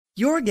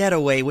Your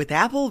getaway with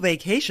Apple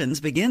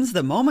Vacations begins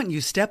the moment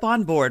you step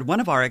on board one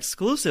of our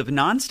exclusive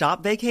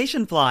nonstop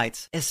vacation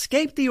flights.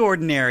 Escape the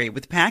ordinary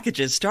with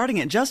packages starting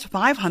at just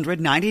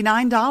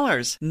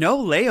 $599. No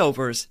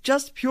layovers,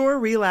 just pure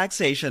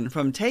relaxation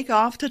from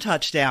takeoff to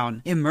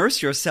touchdown.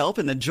 Immerse yourself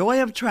in the joy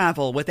of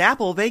travel with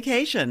Apple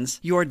Vacations.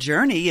 Your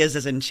journey is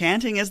as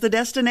enchanting as the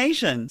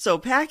destination, so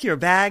pack your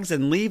bags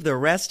and leave the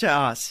rest to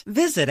us.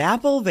 Visit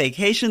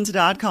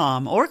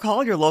applevacations.com or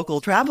call your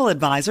local travel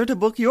advisor to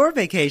book your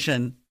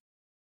vacation.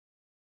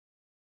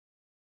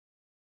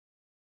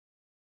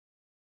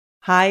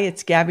 Hi,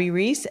 it's Gabby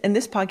Reese, and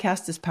this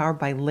podcast is powered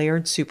by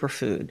Laird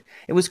Superfood.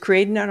 It was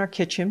created in our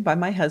kitchen by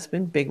my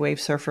husband, big wave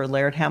surfer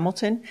Laird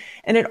Hamilton,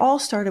 and it all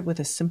started with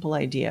a simple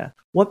idea.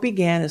 What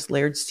began as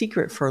Laird's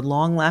secret for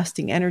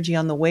long-lasting energy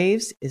on the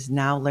waves is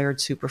now Laird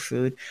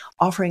Superfood,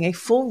 offering a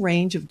full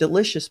range of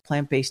delicious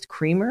plant-based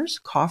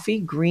creamers,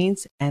 coffee,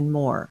 greens, and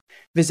more.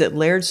 Visit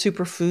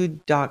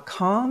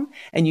lairdsuperfood.com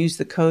and use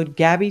the code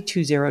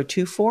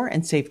GABBY2024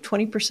 and save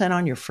 20%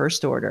 on your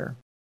first order.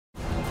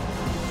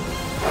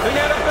 The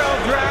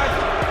NFL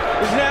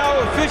Draft is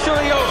now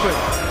officially open.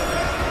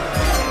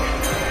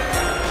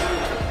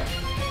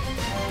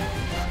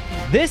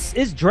 This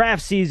is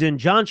draft season.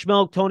 John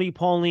Schmelk, Tony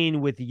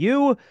Pauline with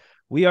you.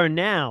 We are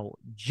now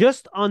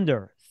just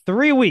under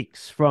 3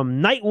 weeks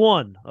from night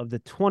one of the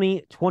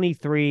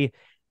 2023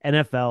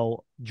 NFL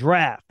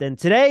Draft. And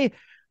today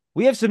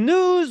we have some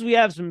news, we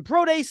have some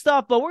pro day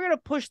stuff, but we're going to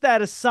push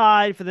that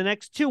aside for the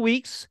next 2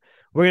 weeks.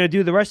 We're going to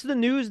do the rest of the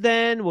news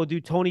then. We'll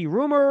do Tony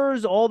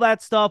rumors, all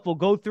that stuff. We'll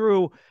go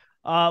through.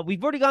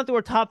 We've already gone through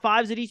our top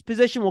fives at each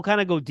position. We'll kind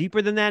of go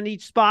deeper than that in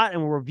each spot,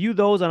 and we'll review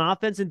those on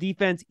offense and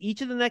defense each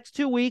of the next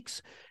 2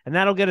 weeks, and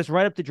that'll get us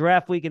right up to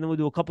draft week, and then we'll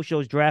do a couple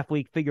shows draft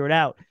week, figure it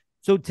out.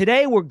 So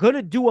today we're going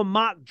to do a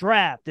mock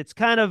draft. It's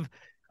kind of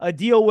a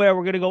deal where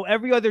we're going to go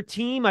every other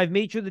team. I've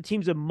made sure the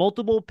teams have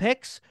multiple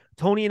picks.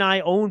 Tony and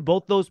I own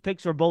both those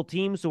picks for both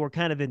teams, so we're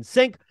kind of in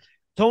sync.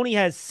 Tony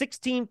has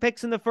 16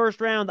 picks in the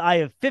first round. I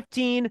have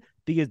 15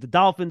 because the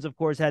Dolphins, of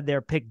course, had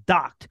their pick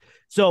docked.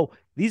 So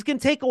these can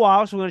take a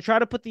while. So we're going to try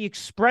to put the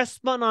express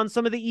button on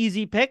some of the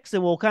easy picks,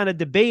 and we'll kind of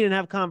debate and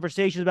have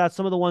conversations about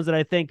some of the ones that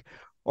I think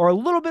are a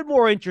little bit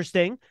more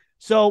interesting.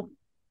 So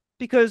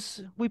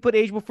because we put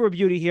age before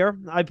beauty here,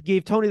 I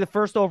gave Tony the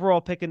first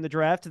overall pick in the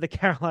draft to the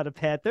Carolina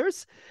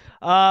Panthers.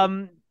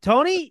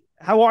 Tony,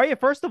 how are you,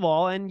 first of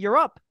all? And you're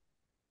up.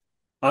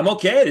 I'm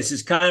okay. This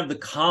is kind of the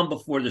calm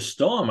before the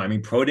storm. I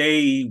mean, pro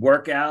day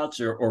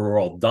workouts are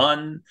all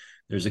done.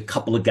 There's a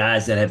couple of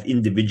guys that have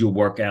individual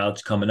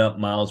workouts coming up,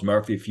 Miles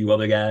Murphy, a few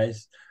other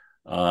guys.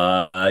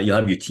 You'll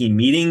have your team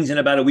meetings in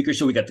about a week or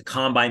so. We got the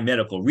combine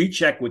medical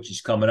recheck, which is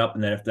coming up.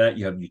 And then after that,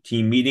 you have your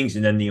team meetings,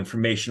 and then the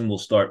information will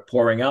start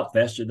pouring out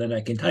faster than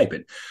I can type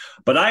it.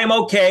 But I am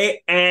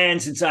okay.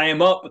 And since I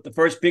am up with the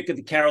first pick of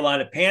the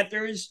Carolina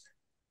Panthers,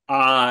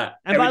 and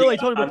by the way,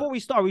 Tony, before we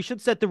start, we should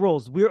set the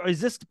rules.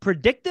 Is this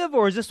predictive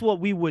or is this what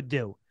we would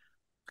do?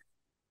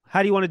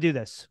 How do you want to do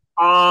this?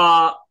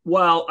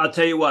 Well, I'll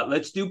tell you what.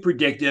 Let's do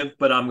predictive,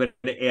 but I'm going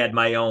to add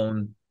my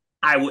own.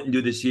 I wouldn't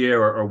do this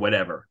here or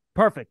whatever.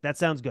 Perfect. That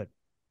sounds good.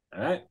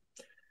 All right.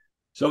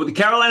 So with the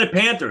Carolina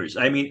Panthers,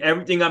 I mean,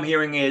 everything I'm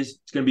hearing is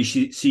it's going to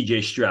be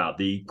C.J. Stroud,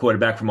 the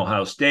quarterback from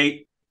Ohio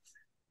State.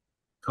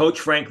 Coach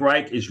Frank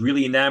Reich is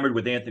really enamored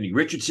with Anthony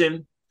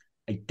Richardson.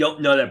 I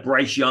don't know that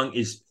Bryce Young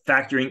is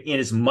factoring in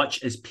as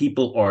much as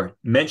people are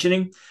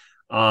mentioning.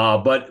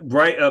 But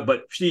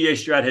C.J.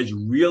 Stroud has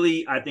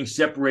really, I think,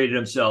 separated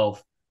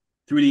himself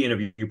through the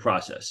interview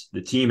process.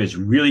 The team has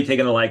really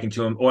taken a liking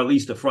to him, or at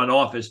least the front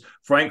office.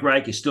 Frank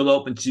Reich is still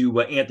open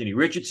to Anthony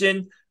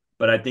Richardson,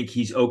 but I think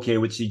he's okay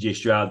with C.J.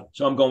 Stroud.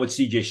 So I'm going with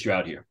C.J.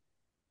 Stroud here.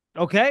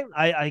 Okay.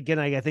 I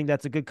think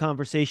that's a good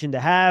conversation to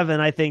have,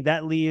 and I think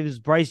that leaves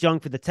Bryce Young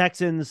for the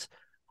Texans.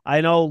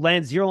 I know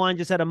Lance Zierlein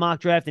just had a mock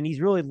draft, and he's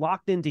really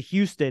locked into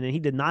Houston, and he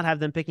did not have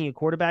them picking a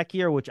quarterback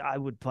here, which I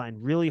would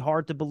find really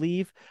hard to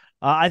believe.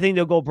 I think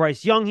they'll go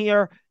Bryce Young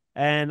here,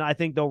 and I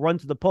think they'll run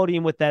to the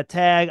podium with that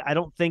tag. I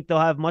don't think they'll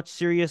have much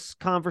serious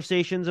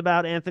conversations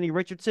about Anthony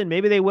Richardson.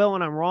 Maybe they will,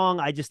 and I'm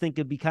wrong. I just think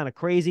it'd be kind of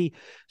crazy.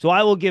 So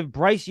I will give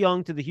Bryce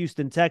Young to the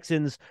Houston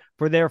Texans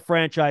for their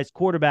franchise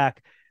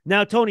quarterback.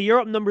 Now, Tony, you're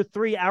up number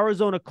 3,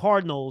 Arizona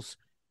Cardinals.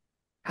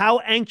 How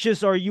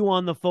anxious are you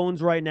on the phones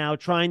right now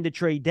trying to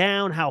trade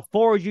down? How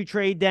far would you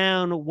trade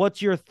down?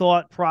 What's your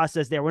thought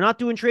process there? We're not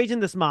doing trades in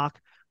this mock,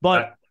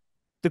 but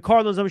the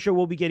Cardinals, I'm sure,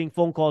 will be getting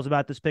phone calls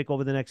about this pick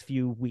over the next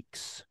few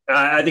weeks.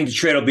 I think the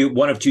trade will be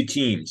one of two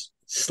teams.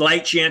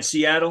 Slight chance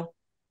Seattle,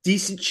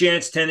 decent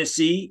chance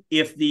Tennessee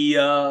if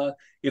the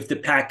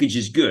package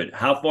is good.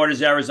 How far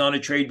does Arizona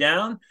trade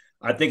down?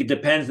 I think it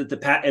depends on the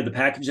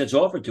package that's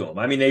offered to them.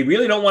 I mean, they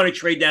really don't want to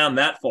trade down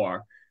that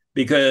far,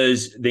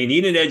 because they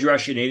need an edge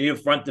rusher, they need a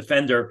front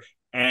defender,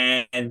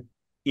 and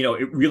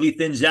it really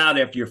thins out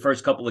after your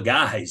first couple of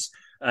guys.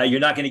 You're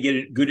not going to get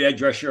a good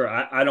edge rusher,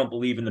 I don't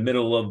believe, in the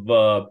middle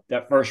of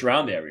that first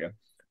round area.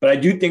 But I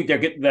do think they're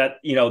getting that,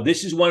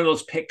 this is one of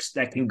those picks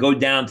that can go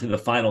down to the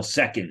final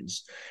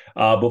seconds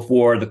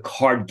before the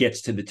card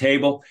gets to the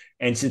table.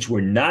 And since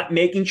we're not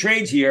making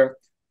trades here,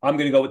 I'm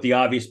going to go with the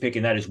obvious pick,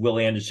 and that is Will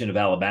Anderson of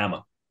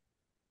Alabama.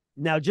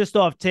 Now, just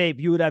off tape,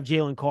 you would have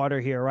Jalen Carter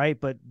here, right?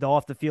 But the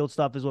off the field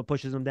stuff is what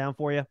pushes him down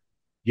for you.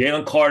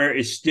 Jalen Carter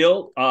is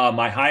still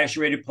my highest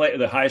rated player,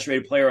 the highest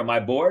rated player on my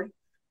board.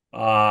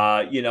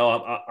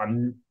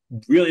 I'm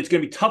really, it's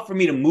going to be tough for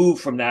me to move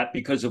from that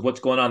because of what's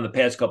going on in the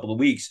past couple of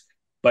weeks.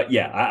 But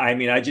yeah,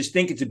 I just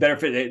think it's a better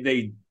fit.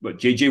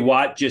 JJ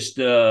Watt just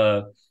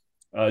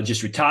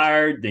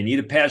retired. They need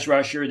a pass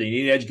rusher. They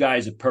need an edge guy.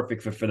 Is a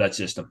perfect fit for that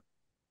system.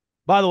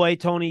 By the way,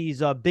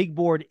 Tony's big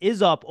board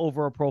is up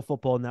over at Pro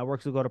Football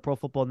Network. So go to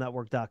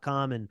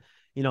profootballnetwork.com and,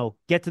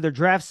 get to their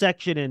draft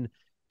section. And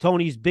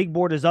Tony's big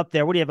board is up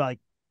there. What do you have? Like,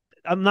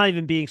 I'm not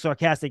even being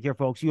sarcastic here,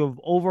 folks. You have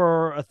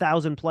over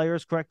 1,000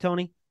 players, correct,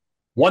 Tony?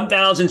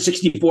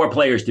 1,064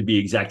 players to be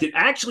exact. It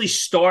actually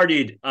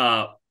started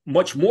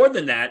much more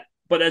than that.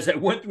 But as I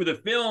went through the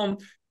film,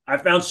 I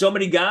found so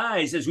many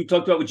guys, as we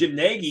talked about with Jim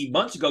Nagy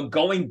months ago,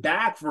 going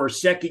back for a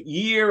second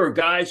year, or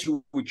guys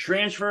who were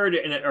transferred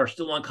and are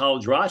still on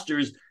college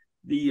rosters.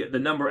 The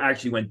number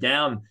actually went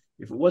down.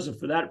 If it wasn't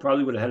for that, it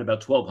probably would have had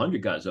about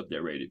 1,200 guys up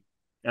there rated.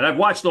 And I've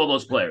watched all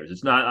those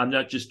players. I'm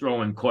not just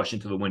throwing caution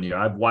to the wind here.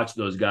 I've watched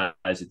those guys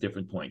at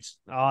different points.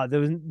 There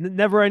was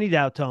never any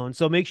doubt, Tone.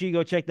 So make sure you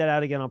go check that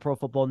out again on Pro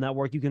Football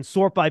Network. You can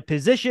sort by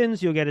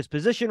positions. You'll get his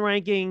position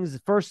rankings,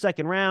 first,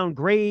 second round,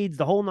 grades,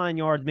 the whole 9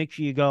 yards. Make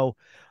sure you go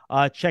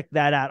check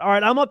that out. All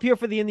right, I'm up here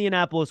for the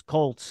Indianapolis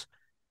Colts.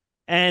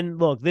 And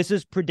look, this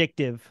is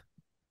predictive.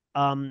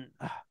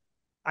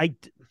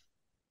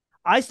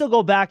 I still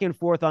go back and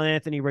forth on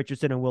Anthony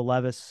Richardson and Will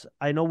Levis.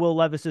 I know Will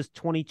Levis's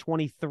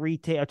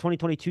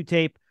 2022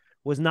 tape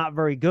was not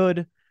very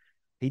good.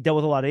 He dealt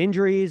with a lot of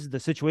injuries.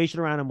 The situation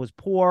around him was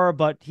poor,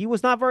 but he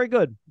was not very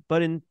good.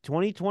 But in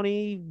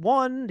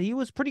 2021, he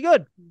was pretty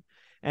good.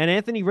 And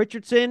Anthony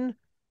Richardson,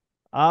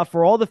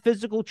 for all the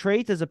physical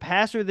traits as a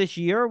passer this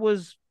year,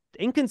 was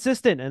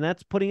inconsistent, and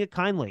that's putting it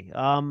kindly.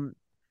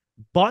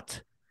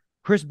 But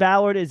Chris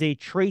Ballard is a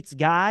traits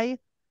guy.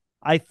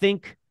 I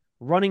think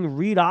running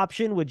read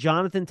option with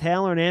Jonathan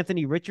Taylor and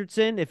Anthony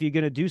Richardson, if you're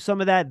going to do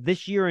some of that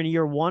this year in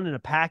year one in a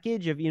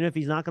package, if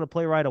he's not going to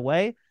play right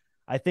away,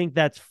 I think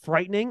that's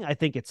frightening. I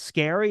think it's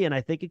scary, and I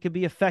think it could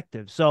be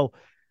effective. So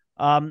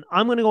I'm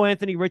going to go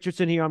Anthony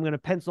Richardson here. I'm going to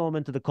pencil him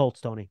into the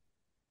Colts, Tony.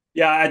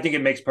 Yeah, I think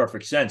it makes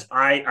perfect sense.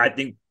 I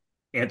think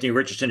Anthony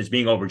Richardson is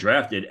being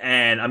overdrafted,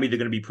 and I'm either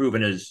going to be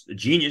proven as a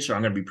genius or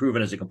I'm going to be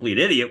proven as a complete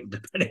idiot,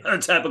 depending on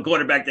the type of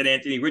quarterback that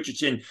Anthony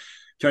Richardson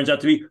turns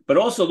out to be. But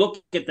also look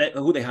at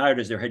who they hired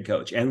as their head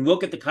coach, and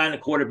look at the kind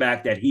of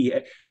quarterback that he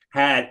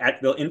had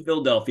in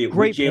Philadelphia.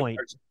 Great point.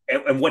 Hurts,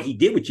 and what he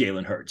did with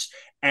Jalen Hurts.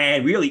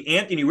 And really,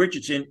 Anthony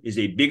Richardson is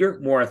a bigger,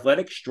 more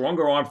athletic,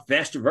 stronger arm,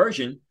 faster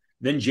version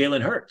than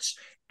Jalen Hurts.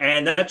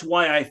 And that's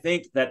why I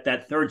think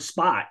that third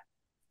spot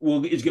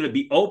is going to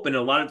be open.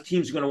 A lot of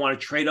teams are going to want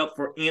to trade up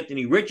for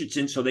Anthony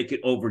Richardson so they could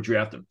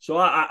overdraft him. So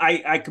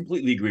I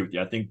completely agree with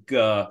you. I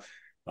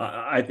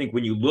think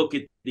when you look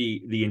at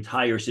the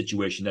entire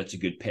situation, that's a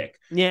good pick.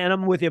 Yeah, and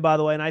I'm with you, by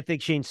the way. And I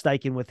think Shane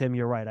Steichen with him,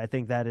 you're right. I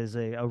think that is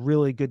a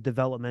really good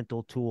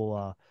developmental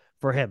tool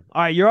for him.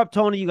 All right, you're up,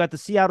 Tony. You got the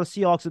Seattle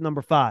Seahawks at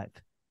number 5.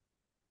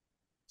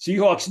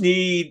 Seahawks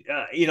need,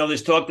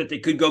 there's talk that they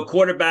could go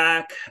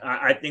quarterback.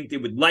 I think they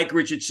would like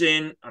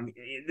Richardson. I mean,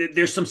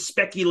 there's some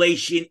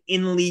speculation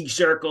in league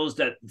circles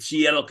that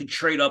Seattle could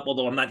trade up,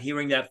 although I'm not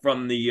hearing that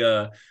from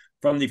the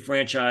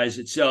franchise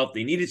itself.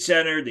 They need a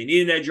center. They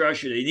need an edge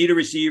rusher. They need a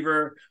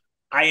receiver.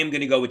 I am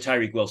going to go with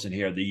Tyreek Wilson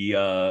here,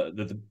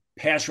 the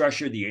pass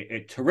rusher,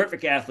 a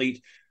terrific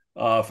athlete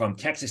from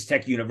Texas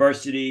Tech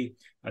University.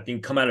 I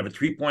think come out of a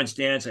 3-point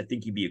stance. I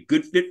think he'd be a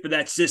good fit for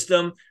that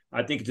system.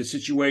 I think it's a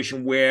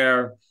situation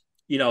where,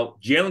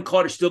 Jalen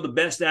Carter is still the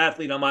best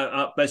athlete on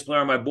my best player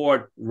on my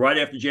board. Right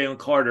after Jalen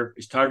Carter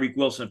is Tyreek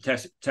Wilson of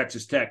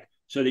Texas Tech.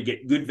 So they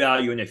get good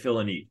value and they fill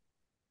a need.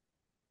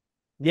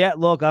 Yeah,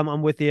 look,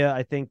 I'm with you.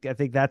 I think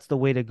that's the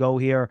way to go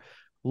here.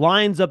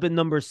 Lions up at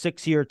number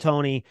 6 here,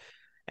 Tony.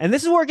 And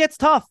this is where it gets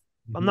tough.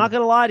 Mm-hmm. I'm not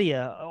going to lie to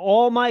you.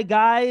 All my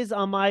guys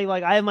on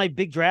I have my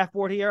big draft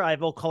board here. I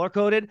have all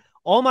color-coded.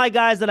 All my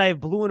guys that I have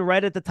blue and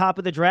red at the top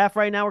of the draft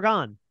right now are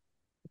gone,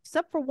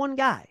 except for one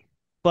guy.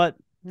 But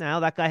now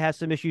that guy has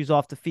some issues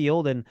off the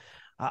field, and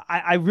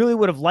I really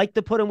would have liked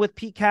to put him with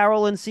Pete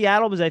Carroll in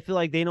Seattle because I feel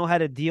like they know how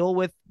to deal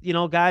with,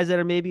 guys that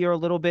are maybe a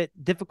little bit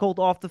difficult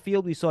off the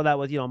field. We saw that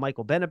with,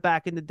 Michael Bennett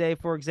back in the day,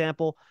 for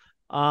example.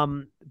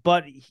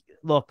 But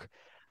look,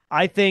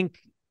 I think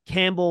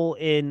Campbell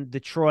in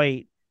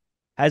Detroit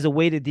has a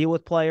way to deal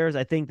with players.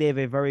 I think they have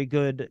a very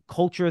good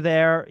culture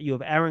there. You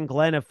have Aaron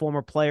Glenn, a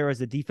former player, as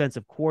a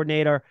defensive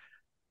coordinator.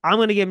 I'm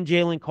going to give him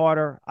Jalen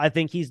Carter. I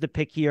think he's the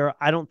pick here.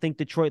 I don't think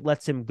Detroit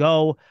lets him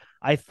go.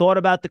 I thought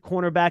about the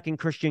cornerback in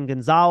Christian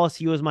Gonzalez.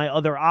 He was my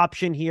other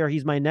option here.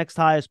 He's my next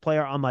highest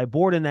player on my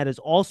board, and that is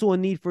also a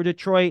need for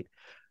Detroit.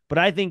 But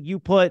I think you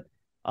put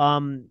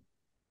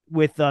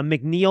with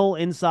McNeil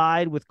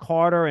inside with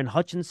Carter and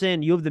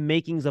Hutchinson, you have the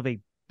makings of a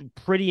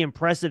pretty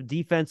impressive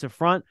defensive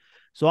front.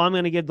 So I'm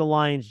going to give the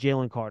Lions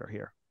Jalen Carter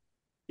here.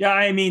 Yeah,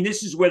 I mean,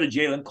 this is where the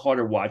Jalen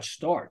Carter watch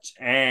starts,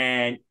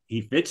 and he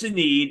fits a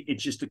need.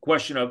 It's just a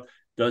question of,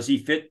 does he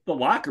fit the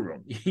locker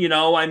room?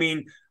 I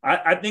mean,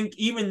 I think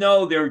even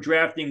though they're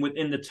drafting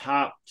within the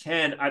top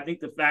 10, I think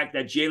the fact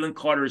that Jalen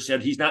Carter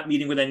said he's not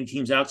meeting with any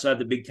teams outside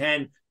the Big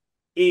Ten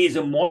is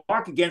a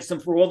mark against him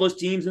for all those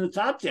teams in the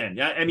top 10.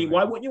 I mean,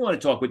 why wouldn't you want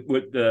to talk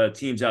with the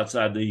teams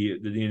outside the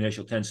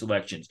initial 10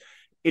 selections?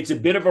 It's a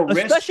bit of a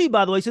risk. Especially,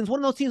 by the way, since one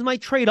of those teams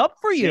might trade up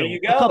for you, there you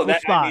a go. couple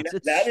spots.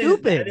 It's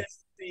stupid.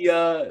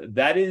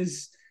 That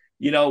is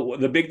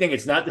the big thing.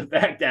 It's not the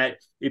fact that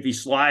if he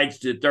slides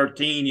to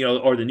 13,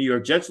 or the New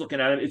York Jets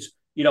looking at him, it's,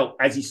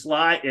 as he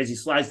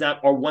slides down,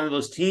 are one of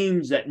those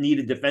teams that need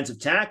a defensive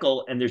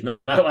tackle, and there's not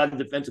a lot of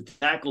defensive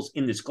tackles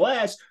in this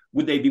class.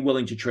 Would they be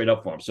willing to trade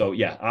up for him? So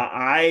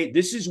yeah,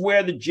 this is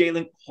where the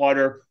Jalen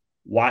Carter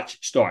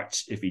watch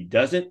starts. If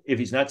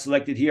he's not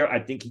selected here, I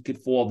think he could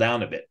fall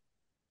down a bit.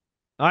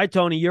 All right,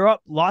 Tony, you're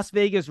up. Las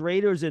Vegas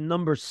Raiders in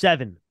number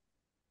 7.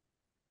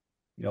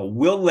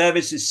 Will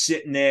Levis is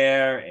sitting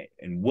there,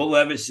 and Will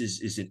Levis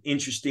is an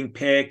interesting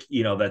pick.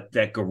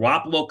 That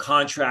Garoppolo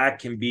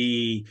contract can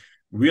be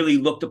really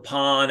looked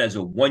upon as a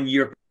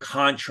 1-year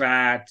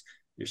contract.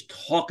 There's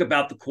talk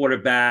about the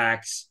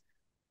quarterbacks,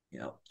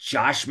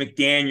 Josh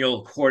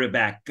McDaniel,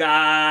 quarterback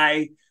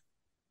guy.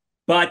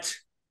 But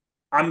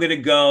I'm going to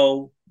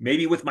go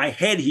maybe with my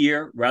head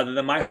here rather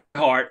than my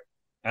heart.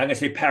 I'm going to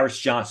say Paris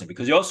Johnson,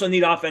 because you also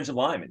need offensive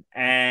linemen.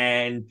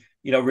 And,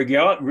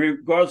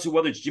 regardless of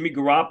whether it's Jimmy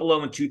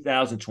Garoppolo in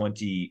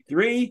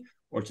 2023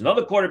 or it's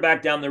another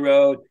quarterback down the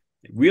road,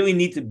 they really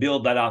need to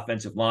build that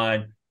offensive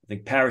line. I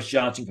think Paris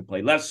Johnson can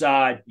play left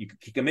side. You can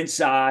kick him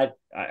inside.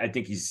 I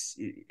think he's,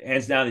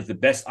 hands down, he's the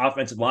best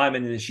offensive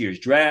lineman in this year's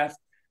draft.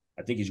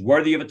 I think he's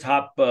worthy of a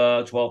top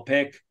 12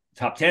 pick,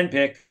 top 10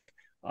 pick.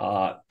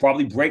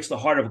 Probably breaks the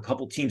heart of a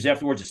couple teams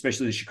afterwards,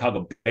 especially the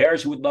Chicago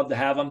Bears, who would love to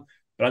have him.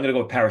 But I'm going to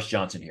go with Paris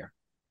Johnson here.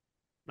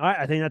 All right,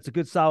 I think that's a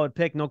good, solid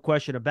pick, no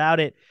question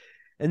about it.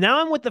 And now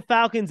I'm with the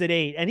Falcons at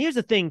 8. And here's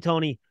the thing,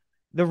 Tony.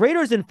 The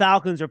Raiders and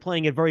Falcons are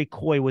playing it very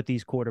coy with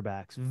these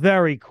quarterbacks.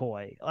 Very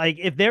coy. Like,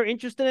 if they're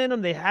interested in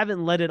them, they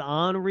haven't let it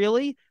on,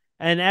 really.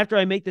 And after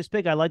I make this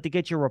pick, I'd like to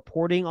get your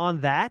reporting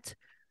on that.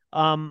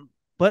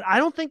 But I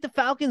don't think the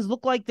Falcons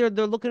look like they're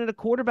looking at a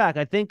quarterback.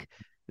 I think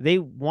they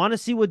want to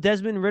see what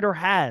Desmond Ridder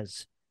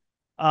has.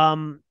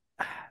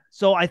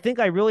 So I think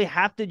I really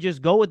have to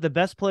just go with the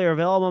best player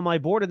available on my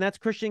board, and that's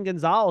Christian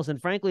Gonzalez. And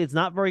frankly, it's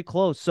not very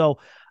close. So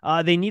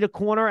they need a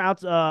corner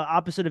out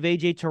opposite of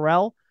A.J.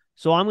 Terrell.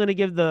 So I'm going to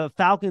give the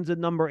Falcons at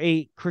number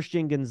 8,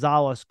 Christian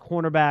Gonzalez,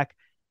 cornerback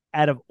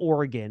out of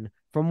Oregon.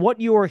 From what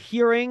you are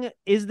hearing,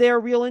 is there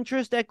real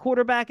interest at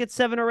quarterback at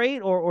 7 or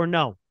 8 or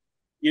no?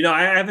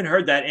 I haven't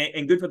heard that,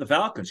 and good for the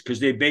Falcons, because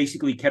they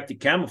basically kept it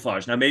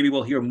camouflaged. Now, maybe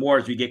we'll hear more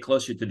as we get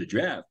closer to the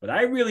draft, but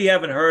I really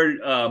haven't heard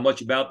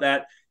much about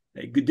that.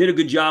 They did a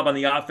good job on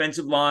the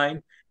offensive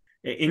line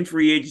in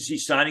free agency,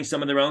 signing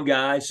some of their own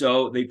guys.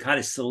 So they kind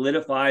of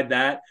solidified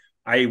that.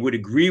 I would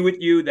agree with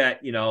you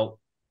that,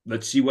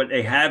 let's see what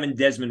they have in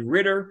Desmond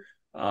Ridder.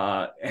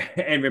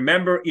 And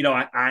remember,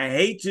 I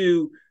hate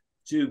to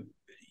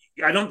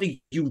I don't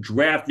think you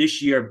draft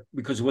this year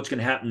because of what's going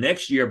to happen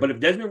next year. But if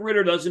Desmond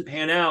Ridder doesn't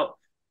pan out,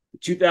 the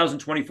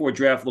 2024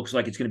 draft looks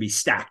like it's going to be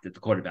stacked at the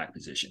quarterback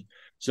position.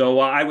 So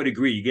I would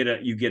agree.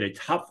 You get a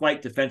top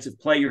flight defensive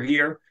player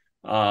here.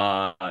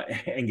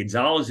 And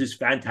Gonzalez is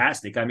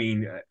fantastic. I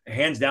mean,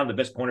 hands down the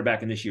best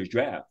cornerback in this year's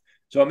draft.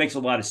 So it makes a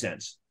lot of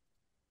sense.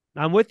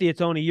 I'm with you,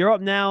 Tony. You're up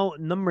now,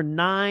 number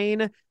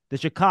 9, the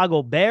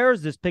Chicago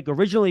Bears. This pick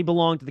originally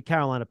belonged to the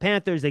Carolina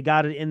Panthers. They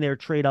got it in their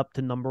trade up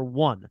to number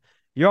 1.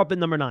 You're up at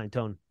number 9,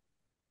 Tony.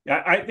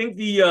 I think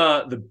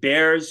the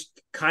Bears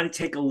kind of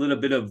take a little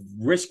bit of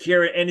risk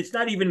here, and it's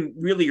not even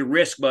really a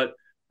risk, but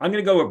I'm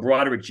going to go with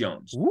Broderick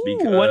Jones. Ooh,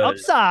 went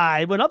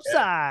upside. Yeah,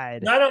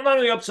 not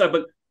only upside,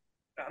 but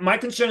my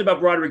concern about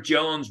Broderick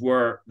Jones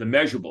were the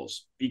measurables.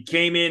 He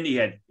came in,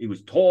 he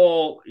was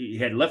tall, he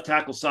had left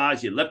tackle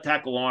size, he had left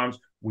tackle arms.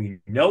 We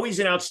know he's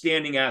an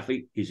outstanding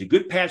athlete. He's a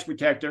good pass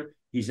protector.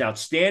 He's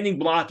outstanding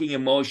blocking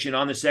in motion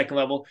on the second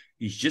level.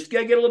 He's just got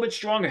to get a little bit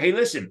stronger. Hey,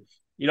 listen,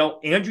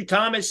 Andrew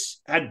Thomas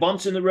had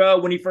bumps in the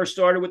road when he first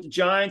started with the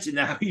Giants, and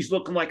now he's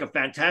looking like a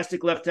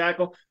fantastic left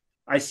tackle.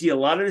 I see a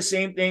lot of the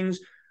same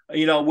things,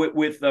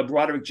 with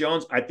Broderick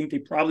Jones. I think they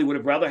probably would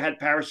have rather had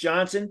Paris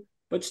Johnson,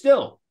 but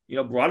still,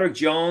 Broderick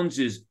Jones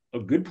is a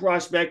good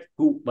prospect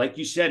who, like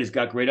you said, has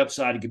got great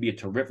upside and could be a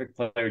terrific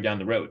player down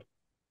the road.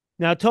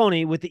 Now,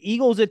 Tony, with the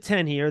Eagles at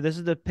 10 here, this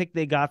is the pick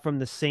they got from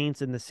the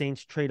Saints, and the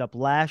Saints trade up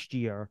last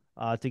year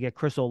to get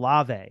Chris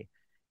Olave.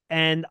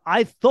 And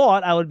I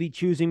thought I would be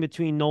choosing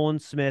between Nolan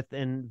Smith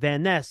and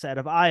Van Ness out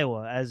of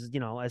Iowa,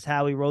 as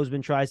Howie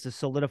Roseman tries to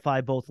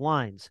solidify both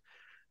lines.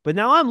 But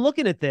now I'm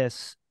looking at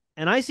this,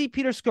 and I see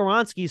Peter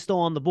Skoronski still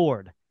on the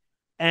board.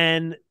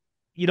 And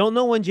you don't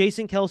know when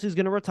Jason Kelsey's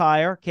going to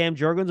retire. Cam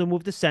Jurgens will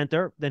move to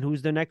center. Then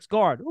who's their next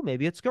guard? Oh,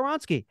 maybe it's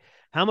Skoronski.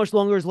 How much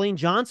longer is Lane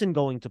Johnson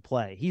going to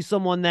play? He's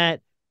someone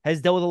that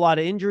has dealt with a lot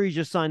of injuries,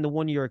 just signed the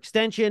 1-year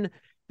extension.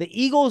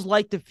 The Eagles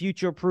like to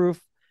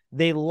future-proof.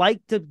 They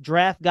like to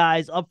draft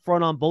guys up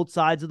front on both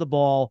sides of the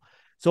ball.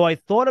 So I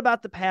thought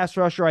about the pass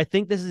rusher. I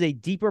think this is a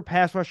deeper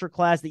pass rusher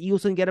class. The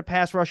Eagles can get a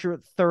pass rusher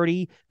at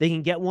 30. They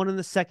can get one in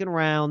the second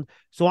round.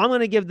 So I'm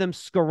going to give them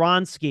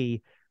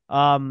Skoronski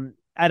out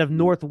of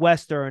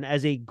Northwestern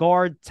as a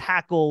guard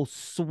tackle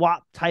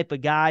swap type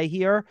of guy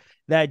here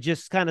that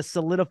just kind of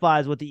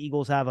solidifies what the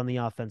Eagles have on the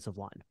offensive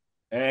line.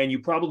 And you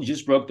probably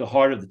just broke the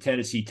heart of the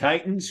Tennessee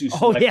Titans.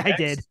 Who I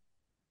did.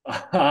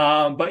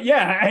 But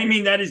yeah, I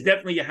mean, that is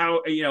definitely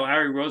how,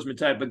 Harry Roseman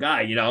type of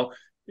guy.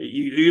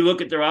 You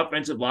look at their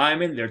offensive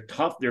linemen, they're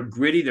tough, they're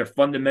gritty, they're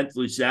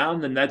fundamentally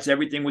sound. And that's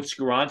everything with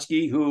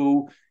Skoronski,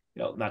 who,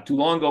 not too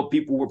long ago,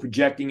 people were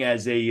projecting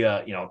as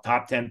a,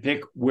 top 10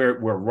 pick. We're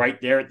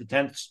right there at the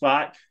 10th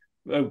spot.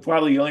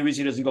 Probably the only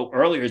reason he doesn't go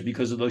earlier is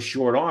because of those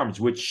short arms,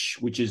 which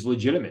is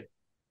legitimate.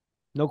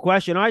 No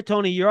question. All right,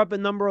 Tony, you're up at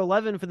number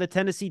 11 for the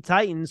Tennessee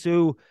Titans,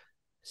 who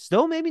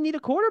still maybe need a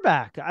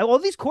quarterback. All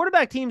these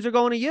quarterback teams are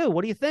going to you.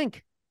 What do you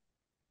think?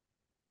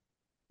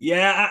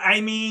 Yeah,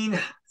 I mean,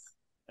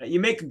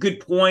 you make a good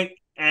point.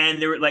 And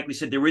there, like we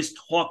said, there is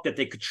talk that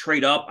they could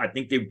trade up. I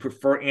think they would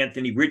prefer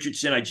Anthony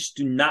Richardson. I just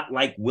do not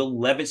like Will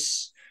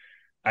Levis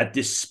at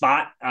this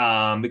spot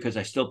because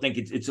I still think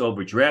it's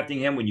overdrafting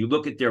him. When you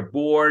look at their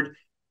board,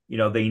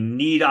 they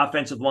need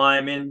offensive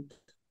linemen.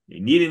 They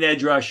need an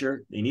edge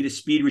rusher. They need a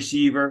speed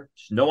receiver.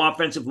 There's no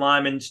offensive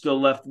linemen still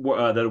left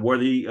that are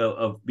worthy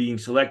of being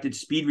selected.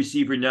 Speed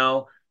receiver,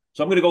 no.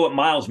 So I'm going to go with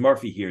Myles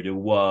Murphy here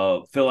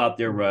to fill out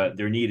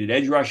their needed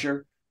edge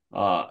rusher,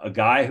 a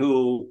guy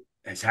who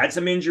has had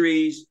some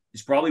injuries.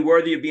 He's probably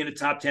worthy of being a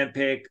top 10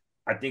 pick.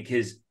 I think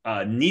his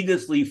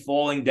needlessly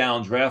falling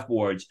down draft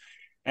boards.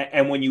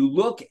 And when you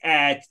look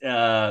at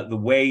the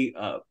way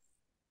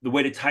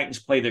the Titans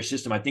play their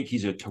system, I think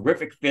he's a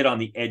terrific fit on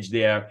the edge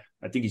there.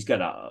 I think he's got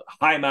a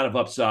high amount of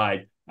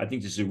upside. I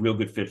think this is a real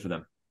good fit for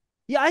them.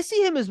 Yeah, I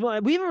see him as well.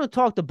 We haven't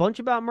talked a bunch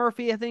about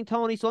Murphy, I think,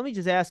 Tony. So let me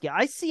just ask you.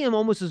 I see him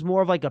almost as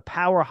more of like a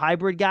power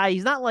hybrid guy.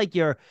 He's not like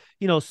your,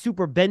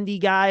 super bendy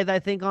guy that I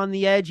think on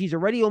the edge. He's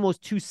already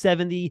almost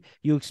 270.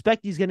 You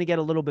expect he's going to get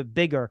a little bit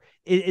bigger.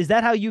 Is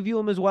that how you view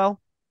him as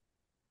well?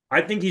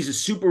 I think he's a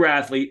super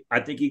athlete.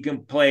 I think he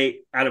can play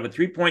out of a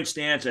 3-point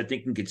stance. I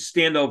think he can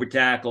stand over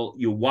tackle.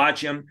 You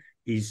watch him.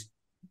 He's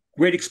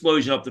great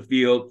explosion up the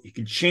field. He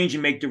can change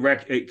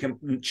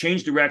and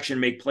change direction,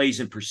 make plays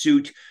in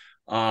pursuit.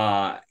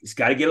 He's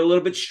got to get a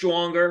little bit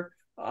stronger.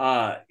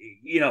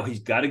 He's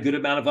got a good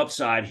amount of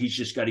upside. He's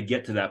just got to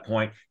get to that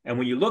point. And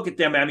when you look at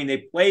them, I mean, they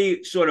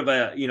play sort of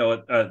a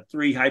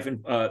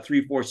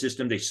 3-4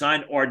 system. They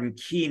signed Arden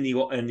Key in the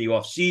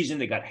offseason.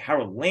 They got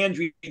Harold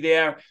Landry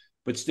there,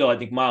 but still, I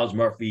think Myles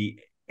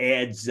Murphy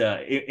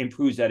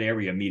improves that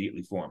area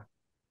immediately for him.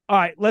 All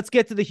right, let's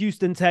get to the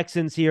Houston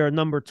Texans here,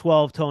 number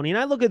 12, Tony. And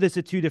I look at this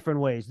in two different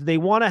ways. They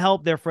want to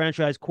help their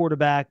franchise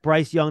quarterback,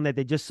 Bryce Young, that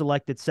they just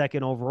selected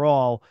second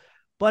overall.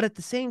 But at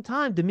the same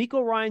time,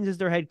 DeMeco Ryans is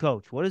their head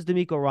coach. What is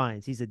DeMeco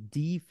Ryans? He's a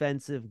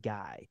defensive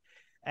guy.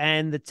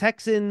 And the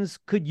Texans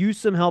could use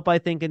some help, I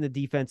think, in the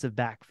defensive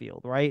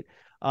backfield, right?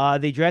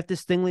 They drafted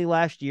Stingley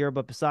last year,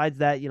 but besides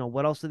that,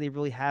 what else do they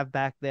really have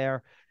back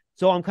there?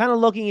 So I'm kind of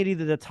looking at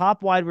either the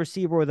top wide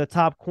receiver or the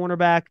top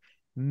cornerback.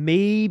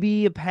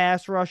 Maybe a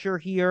pass rusher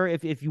here.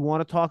 If you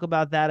want to talk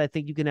about that, I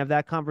think you can have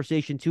that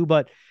conversation too.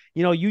 But,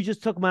 you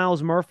just took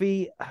Myles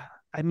Murphy.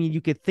 I mean,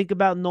 you could think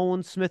about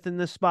Nolan Smith in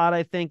this spot.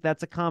 I think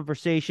that's a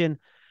conversation.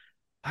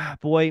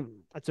 Boy,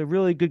 that's a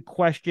really good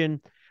question.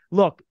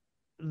 Look,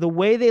 the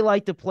way they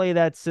like to play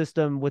that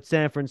system with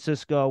San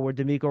Francisco, where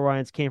DeMeco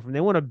Ryans came from,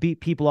 they want to beat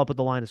people up at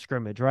the line of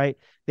scrimmage, right?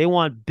 They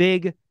want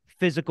big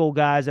physical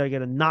guys that are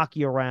going to knock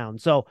you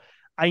around. So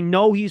I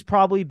know he's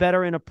probably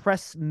better in a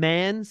press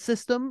man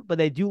system, but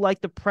they do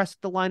like to press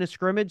the line of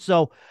scrimmage.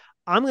 So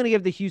I'm going to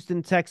give the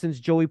Houston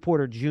Texans Joey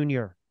Porter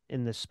Jr.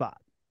 in this spot.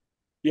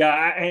 Yeah,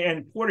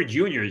 and Porter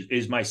Jr.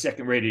 is my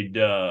second-rated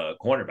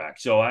cornerback.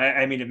 So,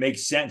 I mean, it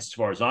makes sense as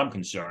far as I'm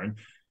concerned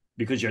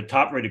because your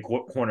top-rated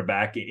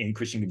cornerback in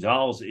Christian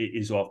Gonzalez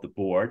is off the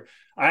board.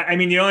 I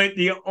mean,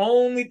 the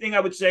only thing I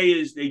would say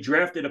is they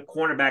drafted a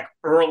cornerback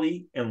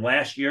early in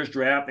last year's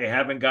draft. They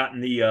haven't gotten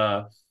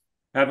the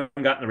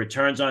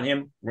returns on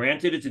him.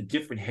 Granted, it's a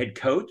different head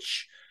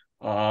coach.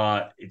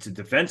 It's a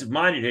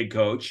defensive-minded head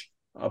coach,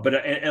 but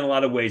in a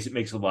lot of ways, it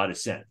makes a lot of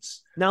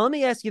sense. Now, let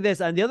me ask you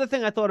this. And the other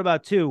thing I thought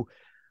about, too,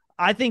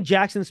 I think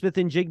Jackson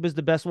Smith-Njigba is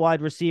the best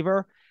wide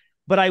receiver,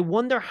 but I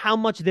wonder how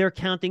much they're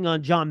counting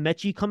on John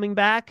Mechie coming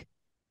back.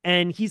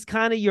 And he's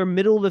kind of your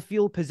middle of the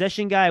field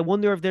possession guy. I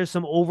wonder if there's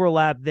some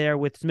overlap there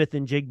with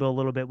Smith-Njigba a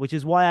little bit, which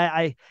is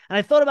why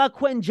I thought about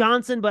Quentin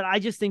Johnson, but I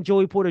just think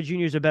Joey Porter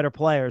Jr. is a better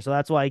player. So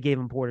that's why I gave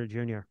him Porter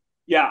Jr.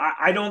 Yeah,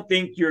 I don't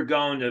think you're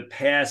going to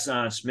pass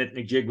on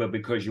Smith-Njigba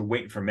because you're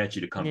waiting for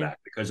Mechie to come back.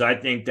 Because I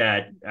think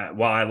that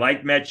while I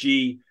like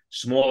Mechie,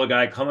 smaller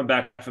guy coming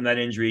back from that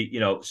injury,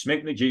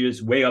 Smith-Njigba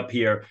is way up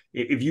here.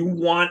 If you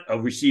want a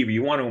receiver,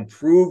 you want to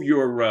improve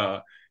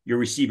your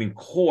receiving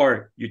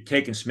core, you're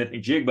taking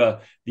Smith-Njigba.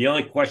 The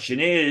only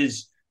question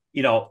is,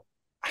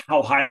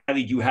 how highly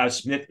do you have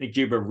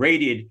Smith-Njigba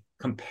rated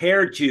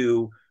compared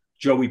to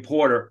Joey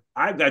Porter.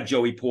 I've got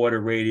Joey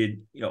Porter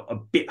rated, a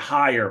bit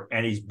higher,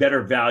 and he's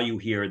better value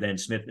here than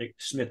Smith.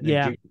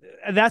 Yeah,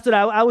 that's what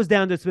I was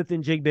down to Smith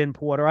and Jigba and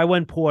Porter. I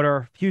went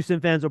Porter. Houston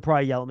fans will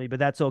probably yell at me, but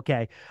that's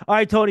okay. All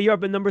right, Tony, you're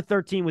up at number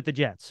 13 with the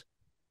Jets.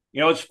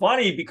 It's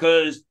funny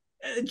because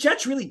the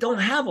Jets really don't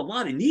have a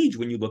lot of needs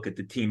when you look at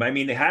the team. I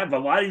mean, they have a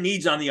lot of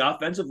needs on the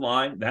offensive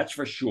line, that's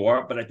for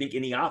sure. But I think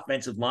any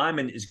offensive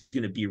lineman is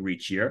going to be a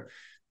reach here.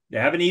 They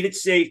have a need at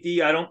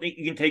safety. I don't think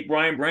you can take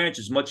Brian Branch,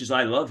 as much as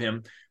I love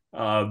him,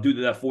 due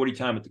to that 40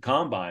 time at the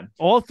combine.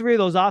 All three of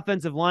those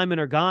offensive linemen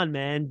are gone,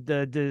 man.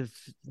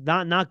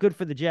 Not good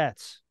for the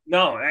Jets.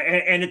 No,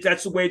 and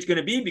that's the way it's going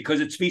to be,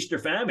 because it's feast or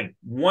famine.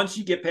 Once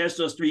you get past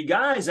those three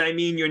guys, I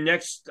mean, your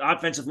next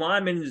offensive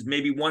lineman is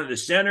maybe one of the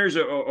centers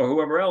or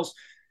whoever else.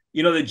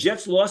 The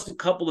Jets lost a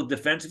couple of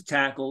defensive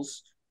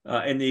tackles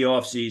in the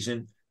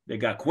offseason. They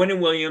got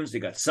Quinnen Williams. They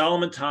got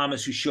Solomon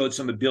Thomas, who showed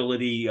some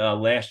ability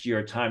last year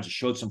at times,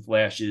 showed some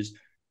flashes.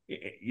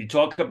 You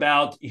talk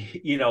about,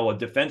 a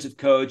defensive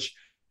coach.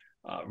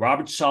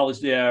 Robert Saleh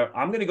is there.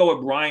 I'm going to go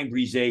with Brian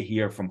Brise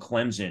here from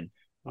Clemson.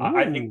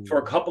 I think for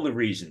a couple of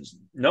reasons.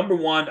 Number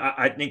one,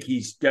 I think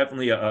he's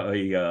definitely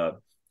a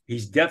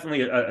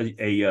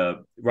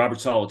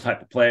Robert Saleh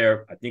type of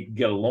player. I think you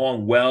get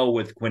along well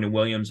with Quinnen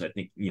Williams. I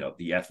think,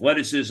 the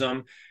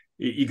athleticism.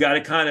 You got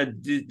to kind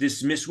of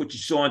dismiss what you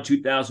saw in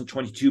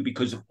 2022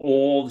 because of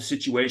all the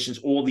situations,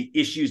 all the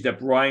issues that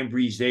Brian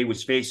Brise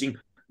was facing,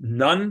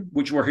 none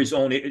which were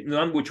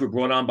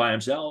brought on by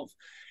himself.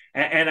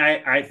 And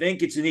I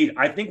think it's a need.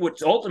 I think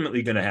what's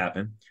ultimately going to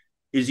happen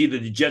is either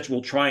the Jets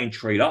will try and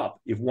trade up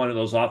if one of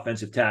those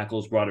offensive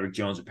tackles, Broderick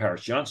Jones or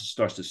Paris Johnson,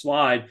 starts to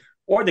slide,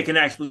 or they can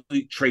actually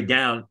trade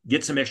down,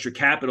 get some extra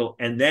capital,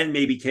 and then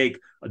maybe take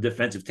a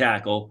defensive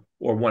tackle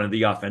or one of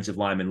the offensive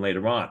linemen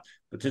later on.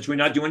 But since we're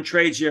not doing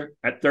trades here,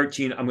 at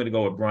 13, I'm going to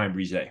go with Brian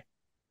Brise.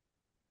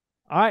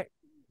 All right.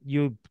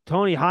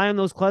 Tony, high on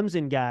those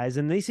Clemson guys,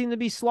 and they seem to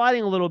be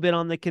sliding a little bit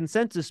on the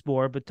consensus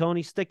board, but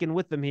Tony's sticking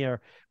with them here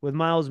with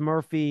Myles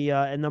Murphy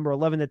at number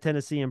 11 to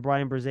Tennessee and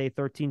Brian Brise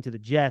 13 to the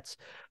Jets.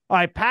 All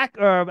right,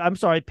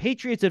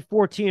 Patriots at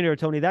 14 here,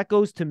 Tony. That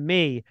goes to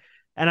me,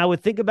 and I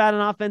would think about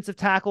an offensive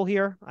tackle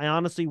here. I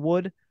honestly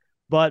would,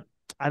 but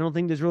I don't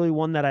think there's really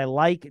one that I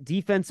like.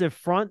 Defensive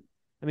front,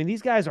 I mean,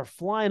 these guys are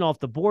flying off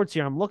the boards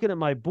here. I'm looking at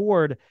my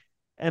board,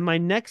 and my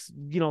next,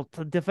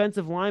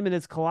 defensive lineman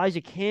is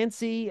Kalijah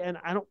Kancey, and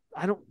I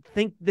don't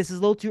think this is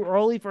a little too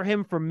early for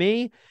him for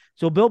me.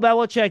 So Bill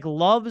Belichick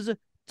loves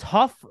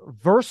tough,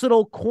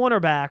 versatile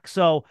cornerback.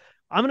 So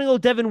I'm going to go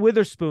Devin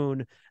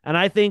Witherspoon, and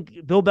I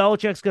think Bill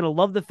Belichick's going to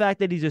love the fact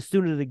that he's a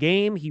student of the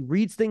game. He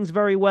reads things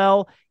very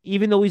well.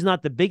 Even though he's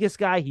not the biggest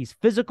guy, he's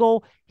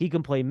physical. He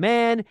can play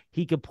man.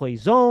 He can play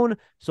zone.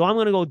 So I'm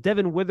going to go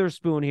Devin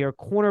Witherspoon here,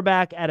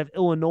 cornerback out of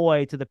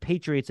Illinois, to the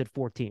Patriots at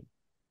 14.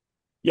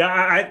 Yeah,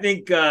 I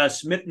think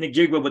Smith and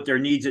Njigba with their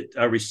needs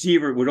at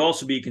receiver would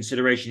also be a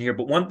consideration here.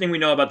 But one thing we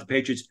know about the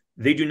Patriots,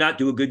 they do not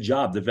do a good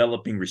job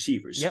developing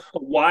receivers. Yep.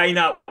 Why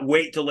not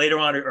wait till later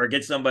on or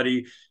get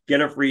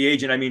a free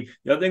agent? I mean,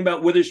 the other thing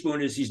about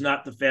Witherspoon is he's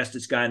not the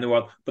fastest guy in the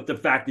world. But the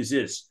fact is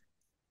this,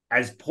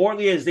 as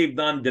poorly as they've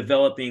done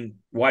developing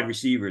wide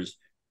receivers,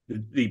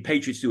 the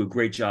Patriots do a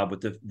great job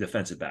with the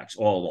defensive backs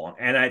all along.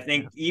 And I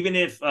think even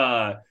if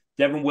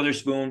Devin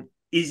Witherspoon,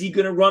 is he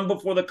going to run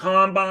before the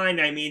combine?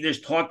 I mean,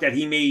 there's talk that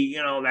he may,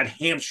 that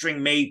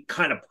hamstring may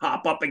kind of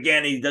pop up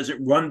again. He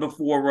doesn't run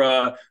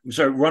before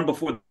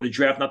the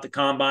draft, not the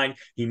combine.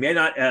 He may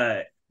not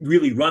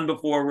really run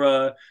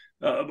before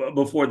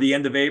the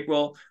end of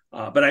April.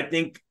 But I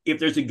think if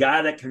there's a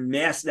guy that can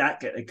mask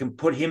that, can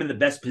put him in the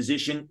best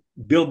position,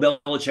 Bill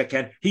Belichick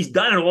can. He's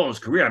done it all his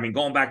career. I mean,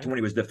 going back to when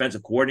he was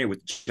defensive coordinator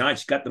with the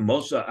Giants, he got the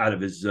most out of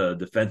his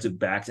defensive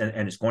backs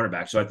and his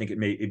cornerbacks. So I think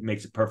it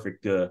makes a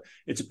perfect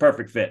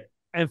fit.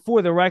 And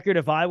for the record,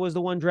 if I was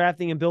the one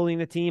drafting and building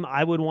the team,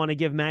 I would want to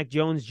give Mac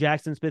Jones,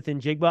 Jackson Smith,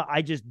 and Jigba.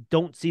 I just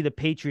don't see the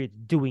Patriots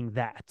doing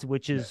that,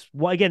 which is,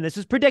 well, again, this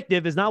is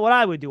predictive. Is not what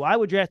I would do. I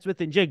would draft Smith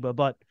and Jigba,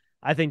 but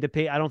I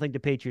don't think the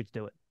Patriots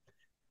do it.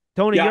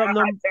 Tony, you're up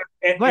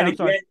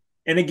number.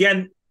 And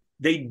again,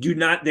 they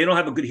don't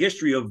have a good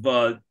history of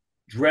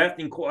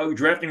drafting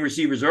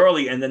receivers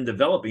early and then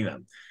developing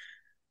them.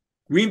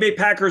 Green Bay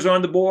Packers are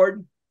on the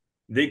board.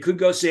 They could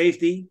go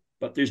safety,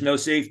 but there's no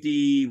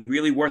safety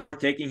really worth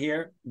taking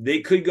here.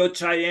 They could go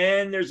tight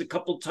end. There's a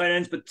couple tight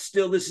ends, but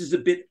still this is a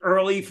bit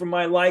early for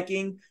my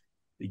liking.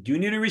 They do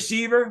need a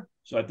receiver,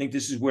 so I think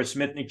this is where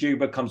Smith and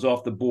Jigba comes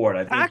off the board. I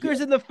think Packers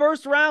in the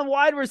first round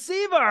wide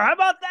receiver. How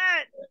about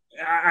that?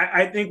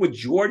 I think with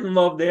Jordan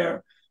Love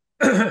there,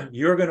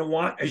 you're going to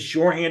want a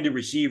sure-handed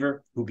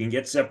receiver who can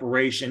get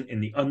separation in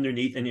the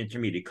underneath and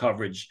intermediate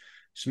coverage.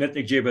 Smith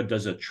and Jigba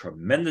does a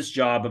tremendous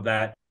job of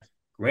that.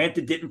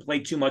 Granted, didn't play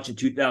too much in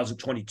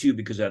 2022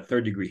 because of that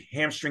third-degree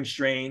hamstring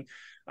strain.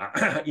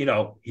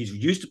 He's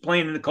used to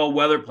playing in the cold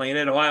weather, playing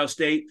at Ohio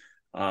State.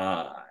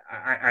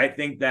 I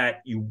think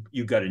that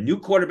you got a new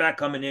quarterback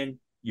coming in.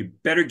 You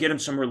better get him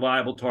some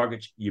reliable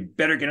targets. You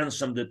better get him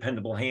some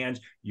dependable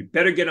hands. You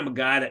better get him a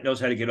guy that knows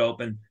how to get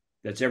open.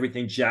 That's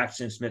everything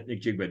Jackson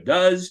Smith-Njigba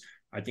does.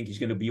 I think he's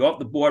going to be off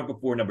the board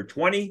before number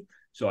 20.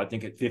 So I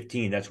think at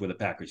 15, that's where the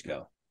Packers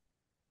go.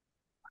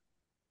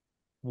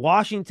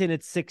 Washington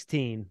at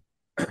 16.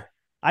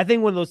 I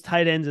think one of those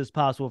tight ends is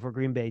possible for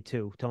Green Bay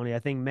too, Tony. I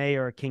think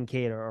Mayer or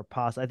Kincaid are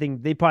possible. I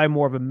think they probably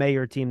more of a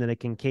Mayer team than a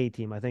Kincaid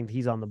team. I think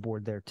he's on the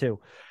board there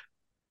too.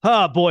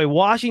 Oh, boy,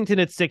 Washington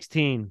at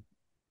 16.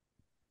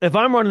 If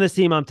I'm running this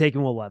team, I'm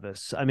taking Will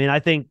Levis. I mean, I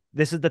think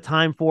this is the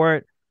time for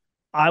it.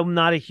 I'm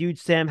not a huge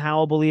Sam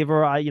Howell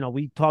believer.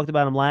 We talked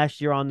about him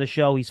last year on the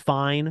show. He's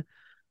fine.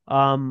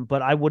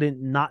 But I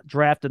wouldn't not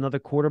draft another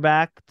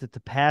quarterback to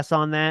pass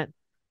on that.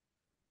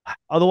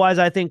 Otherwise,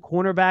 I think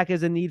cornerback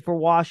is a need for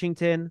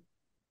Washington.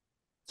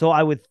 So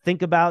I would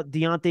think about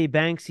Deonte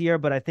Banks here,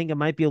 but I think it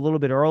might be a little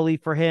bit early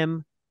for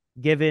him,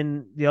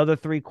 given the other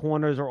three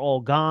corners are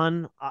all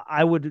gone.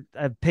 I would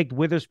have picked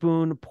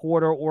Witherspoon,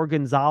 Porter, or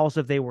Gonzalez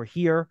if they were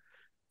here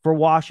for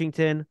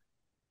Washington.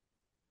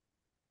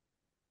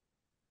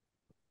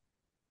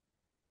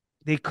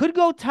 They could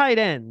go tight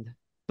end,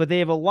 but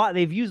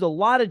they've used a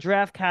lot of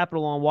draft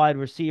capital on wide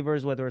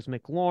receivers, whether it's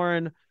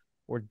McLaurin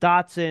or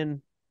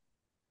Dotson.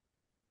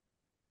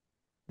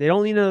 They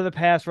don't need another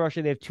pass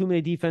rusher. They have too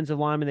many defensive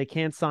linemen. They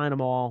can't sign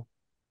them all.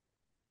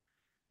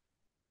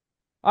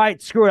 All right,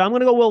 screw it. I'm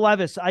going to go Will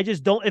Levis. I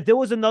just don't. If there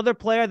was another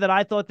player that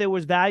I thought there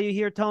was value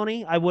here,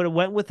 Tony, I would have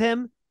went with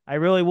him. I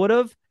really would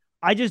have.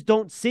 I just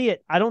don't see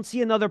it. I don't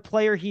see another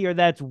player here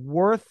that's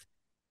worth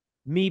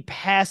me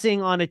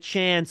passing on a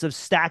chance of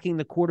stacking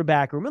the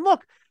quarterback room. And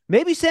look,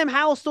 maybe Sam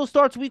Howell still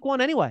starts week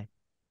 1 anyway,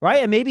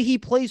 right? And maybe he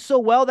plays so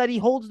well that he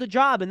holds the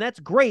job, and that's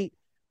great.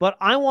 But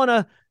I want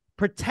to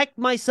protect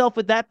myself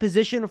at that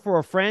position for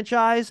a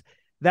franchise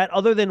that,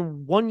 other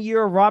than 1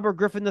 year of Robert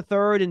Griffin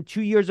III and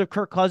 2 years of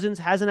Kirk Cousins,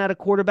 hasn't had a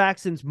quarterback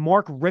since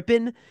Mark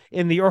Rippon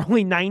in the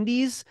early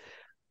 90s.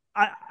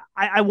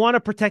 I want to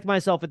protect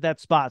myself at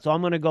that spot, so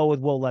I'm going to go with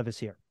Will Levis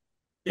here.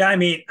 Yeah, I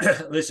mean,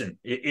 listen,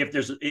 if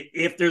there's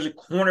a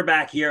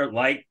cornerback here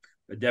like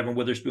Devin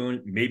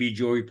Witherspoon, maybe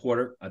Joey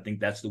Porter, I think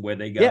that's the way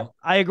they go. Yeah,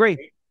 I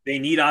agree. They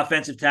need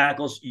offensive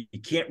tackles.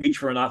 You can't reach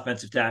for an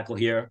offensive tackle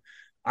here.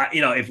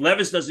 If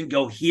Levis doesn't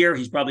go here,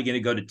 he's probably going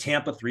to go to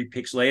Tampa 3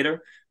 picks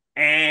later.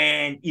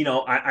 And,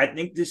 I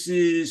think this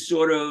is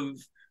sort of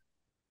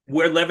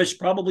where Levis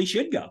probably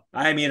should go.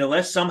 I mean,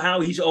 unless somehow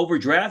he's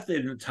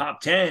overdrafted in the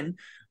top 10,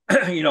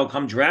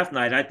 come draft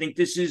night, I think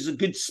this is a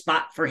good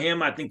spot for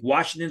him. I think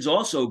Washington's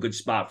also a good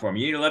spot for him.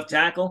 You need a left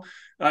tackle.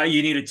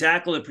 You need a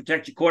tackle to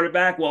protect your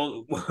quarterback.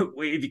 Well,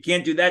 if you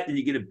can't do that, then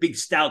you get a big,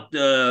 stout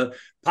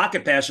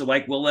pocket passer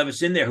like Will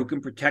Levis in there who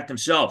can protect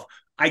himself.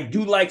 I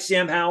do like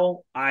Sam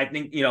Howell. I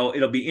think,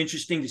 it'll be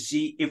interesting to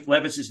see if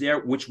Levis is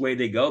there, which way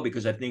they go,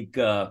 because I think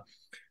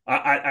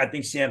I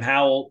think Sam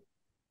Howell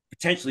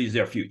potentially is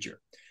their future.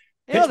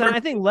 Yeah, I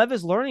think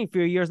Levis learning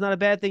for a year is not a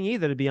bad thing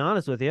either, to be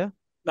honest with you.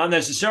 Not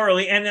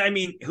necessarily. And I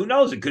mean, who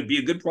knows? It could be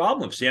a good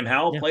problem if Sam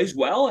Howell plays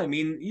well. I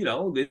mean,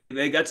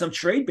 they got some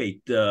trade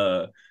bait.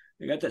 They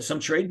got some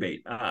trade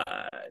bait.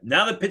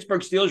 Now the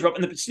Pittsburgh Steelers are up,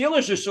 and the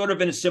Steelers are sort of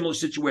in a similar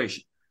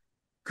situation.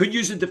 Could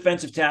use a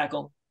defensive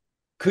tackle.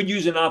 Could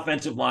use an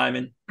offensive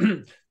lineman.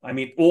 I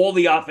mean, all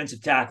the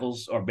offensive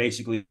tackles are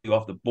basically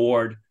off the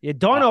board. Yeah,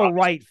 Darnell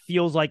Wright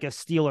feels like a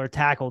Steeler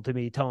tackle to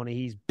me, Tony.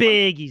 He's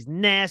big, he's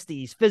nasty,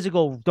 he's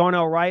physical.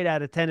 Darnell Wright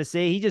out of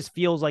Tennessee, he just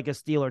feels like a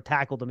Steeler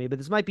tackle to me, but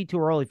this might be too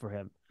early for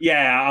him.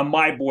 Yeah, on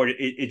my board,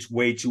 it's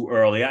way too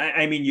early.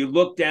 I mean, you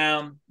look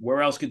down,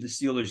 where else could the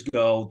Steelers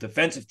go?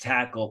 Defensive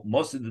tackle,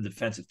 most of the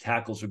defensive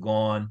tackles are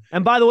gone.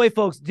 And by the way,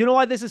 folks, do you know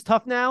why this is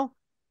tough now?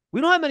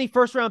 We don't have many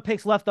first-round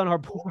picks left on our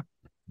board.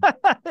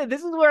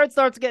 This is where it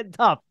starts getting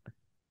tough.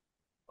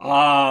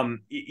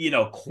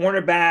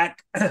 Cornerback,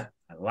 I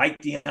like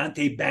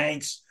Deonte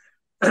Banks.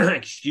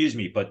 Excuse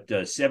me,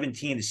 but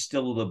 17 is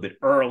still a little bit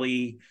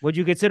early. Would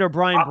you consider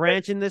Brian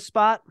Branch in this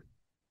spot?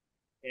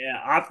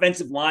 Yeah,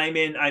 offensive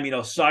lineman. I mean,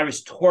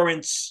 Osiris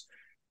Torrance,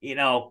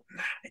 it's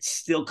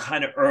still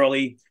kind of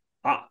early.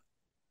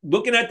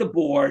 Looking at the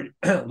board,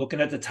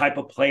 looking at the type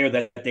of player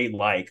that they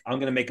like, I'm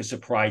going to make a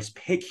surprise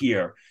pick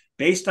here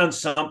based on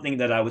something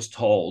that I was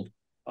told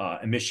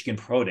a Michigan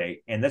Pro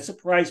Day, and that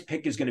surprise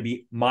pick is going to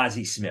be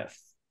Mazi Smith.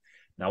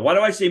 Now, why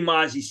do I say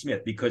Mazi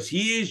Smith? Because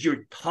he is your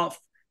tough,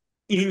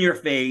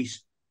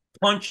 in-your-face,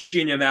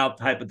 punch-in-your-mouth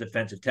type of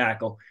defensive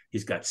tackle.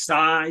 He's got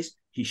size.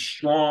 He's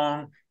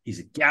strong. He's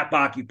a gap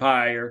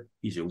occupier.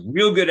 He's a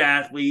real good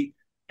athlete,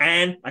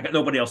 and I got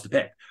nobody else to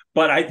pick.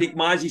 But I think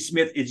Mazi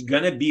Smith is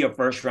going to be a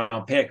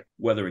first-round pick,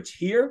 whether it's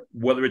here,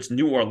 whether it's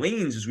New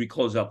Orleans as we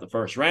close out the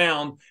first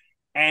round.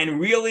 And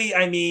really,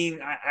 I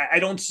mean, I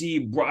don't see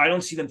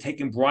them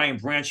taking Brian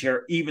Branch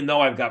here, even though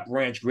I've got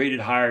Branch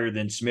graded higher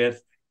than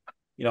Smith.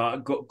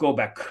 Go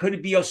back. Could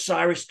it be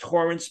Osiris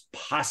Torrance?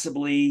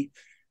 Possibly.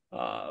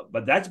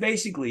 But that's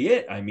basically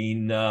it. I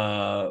mean,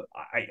 I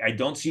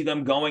don't see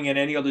them going in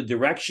any other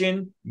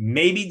direction.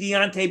 Maybe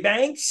Deonte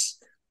Banks,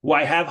 who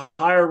I have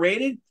higher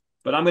rated,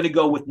 but I'm going to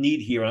go with need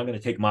here. I'm going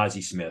to take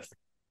Mazi Smith.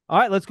 All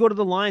right, let's go to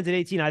the Lions at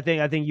 18. I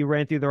think you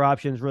ran through their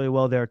options really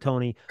well there,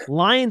 Tony.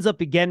 Lions up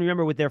again.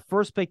 Remember, with their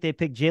first pick, they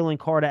picked Jalen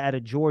Carter out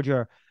of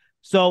Georgia.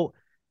 So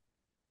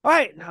All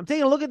right, I'm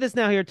taking a look at this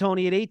now here,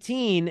 Tony, at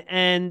 18,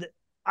 and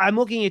I'm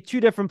looking at two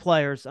different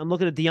players. I'm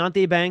looking at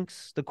Deonte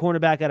Banks, the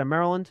cornerback out of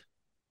Maryland.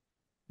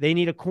 They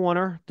need a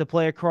corner to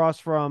play across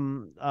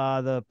from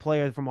the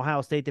player from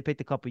Ohio State they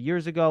picked a couple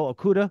years ago,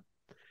 Okudah.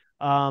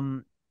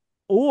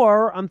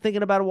 Or I'm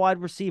thinking about a wide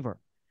receiver.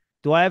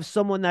 Do I have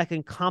someone that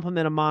can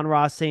complement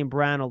Amon-Ra St.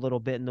 Brown a little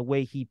bit in the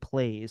way he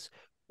plays?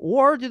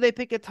 Or do they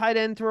pick a tight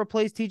end to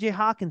replace TJ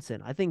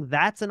Hawkinson? I think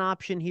that's an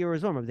option here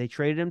as well. Remember, they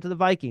traded him to the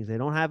Vikings. They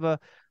don't have a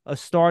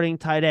starting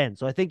tight end.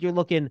 So I think you're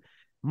looking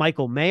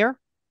Michael Mayer.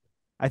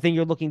 I think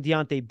you're looking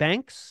Deonte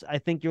Banks. I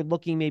think you're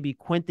looking maybe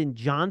Quentin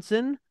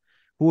Johnson,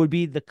 who would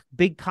be the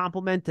big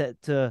complement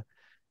to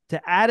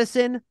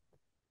Addison.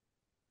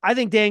 I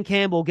think Dan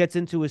Campbell gets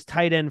into his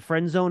tight end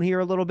friend zone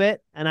here a little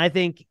bit, and I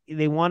think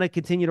they want to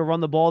continue to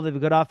run the ball. They have a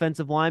good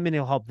offensive lineman.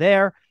 He'll help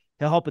there.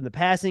 He'll help in the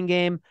passing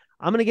game.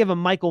 I'm going to give him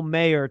Michael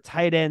Mayer,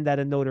 tight end out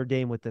of Notre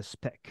Dame with this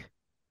pick.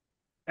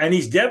 And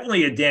he's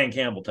definitely a Dan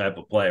Campbell type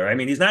of player. I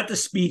mean, he's not the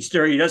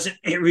speedster. He doesn't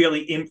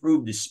really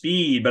improve the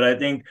speed, but I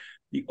think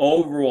the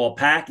overall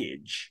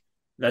package,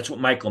 that's what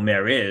Michael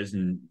Mayer is.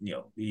 And,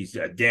 he's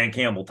a Dan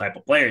Campbell type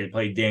of player. He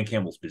played Dan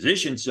Campbell's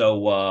position.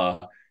 So,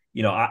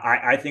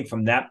 I think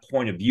from that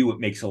point of view, it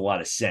makes a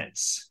lot of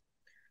sense.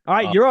 All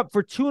right, you're up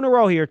for two in a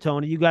row here,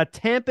 Tony. You got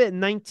Tampa at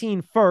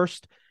 19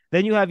 first.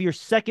 Then you have your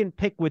second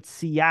pick with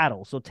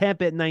Seattle. So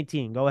Tampa at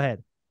 19. Go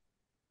ahead.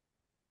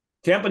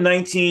 Tampa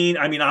 19.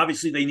 I mean,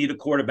 obviously they need a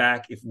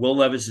quarterback. If Will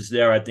Levis is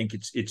there, I think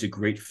it's a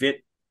great fit.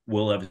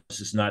 Will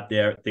Levis is not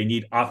there. They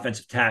need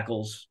offensive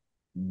tackles.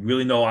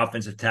 Really no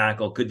offensive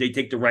tackle. Could they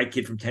take the right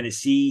kid from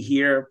Tennessee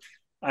here?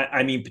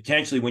 I mean,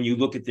 potentially when you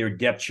look at their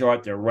depth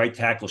chart, their right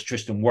tackle is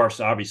Tristan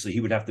Wirfs. Obviously, he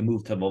would have to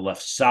move to the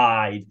left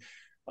side.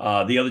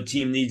 The other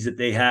team needs that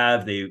they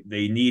have, they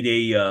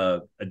need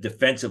a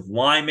defensive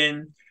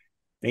lineman.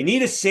 They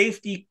need a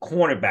safety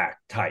cornerback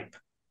type.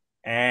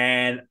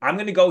 And I'm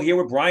going to go here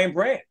with Brian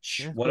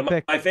Branch, one of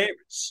my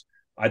favorites.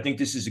 I think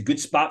this is a good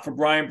spot for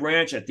Brian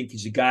Branch. I think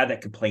he's a guy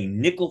that can play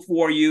nickel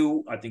for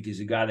you. I think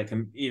he's a guy that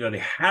can,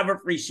 they have a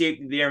free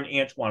safety there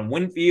in Antoine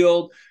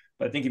Winfield.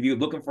 But I think if you're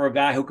looking for a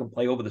guy who can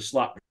play over the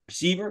slot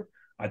receiver,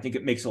 I think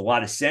it makes a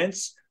lot of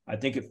sense. I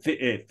think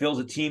it fills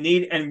a team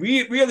need. And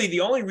really, the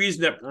only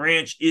reason that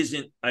Branch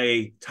isn't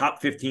a top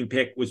 15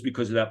 pick was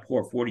because of that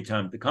poor 40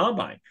 time at the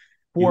combine.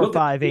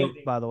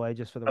 4.58, by the way,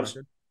 just for the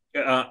record.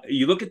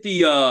 You look at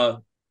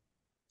the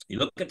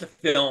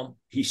film,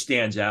 he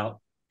stands out.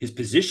 His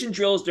position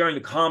drills during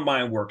the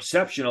combine were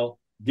exceptional.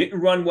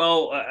 Didn't run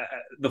well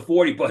the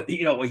 40, but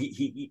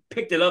he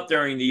picked it up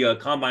during the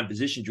combine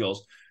position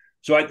drills.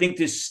 So I think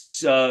this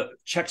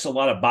checks a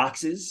lot of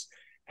boxes.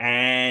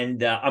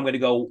 And I'm going to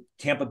go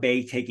Tampa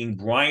Bay taking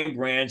Brian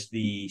Branch,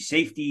 the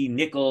safety,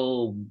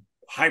 nickel,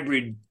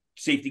 hybrid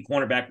safety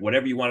cornerback,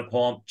 whatever you want to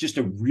call him, just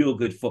a real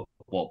good football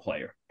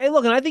player. Hey,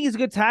 look, and I think he's a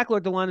good tackler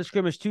at the line of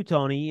scrimmage too,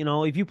 Tony.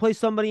 If you play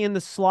somebody in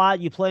the slot,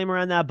 you play him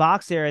around that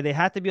box area, they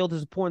have to be able to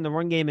support in the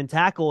run game and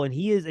tackle. And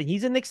he's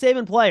a Nick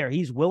Saban player.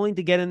 He's willing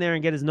to get in there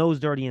and get his nose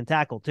dirty and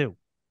tackle too.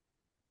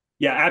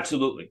 Yeah,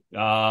 absolutely.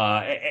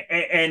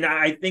 And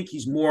I think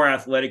he's more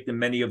athletic than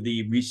many of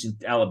the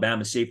recent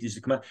Alabama safeties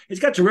that come out. He's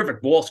got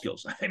terrific ball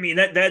skills. I mean,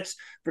 that's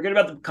forget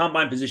about the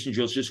combine position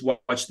drills. Just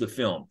watch the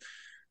film.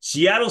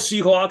 Seattle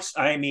Seahawks.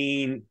 I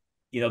mean,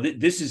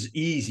 this is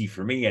easy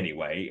for me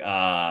anyway.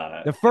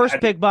 The first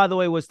pick, by the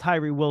way, was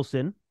Tyree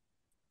Wilson.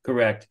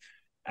 Correct.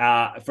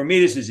 For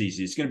me, this is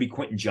easy. It's going to be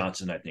Quentin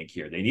Johnson, I think,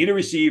 here. They need a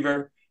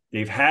receiver.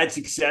 They've had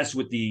success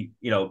with the,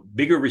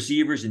 bigger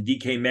receivers in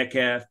DK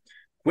Metcalf.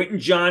 Quentin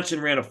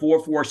Johnson ran a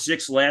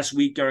 4.46 last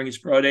week during his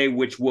pro day,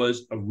 which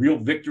was a real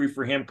victory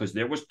for him because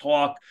there was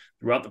talk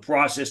throughout the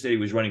process that he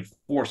was running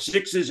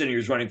 4.6s and he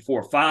was running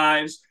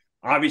 4.5s.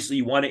 Obviously,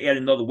 you want to add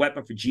another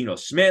weapon for Geno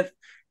Smith.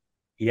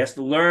 He has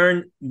to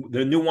learn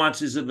the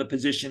nuances of the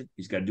position.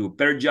 He's got to do a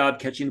better job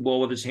catching the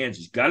ball with his hands.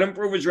 He's got to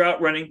improve his route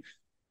running.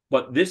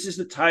 But this is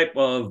the type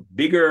of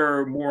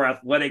bigger, more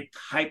athletic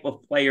type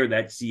of player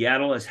that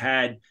Seattle has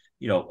had,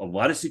 a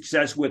lot of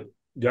success with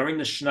during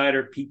the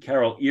Schneider, Pete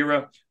Carroll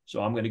era.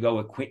 So I'm going to go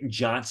with Quentin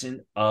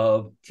Johnson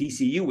of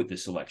TCU with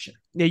this selection.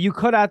 Yeah, you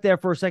cut out there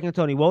for a second,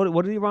 Tony.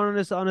 What did he run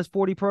on his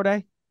 40 pro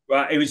day?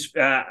 It was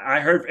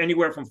I heard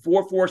anywhere from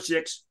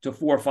 4.46 to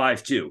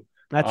 4.52.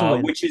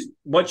 That's which is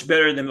much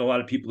better than a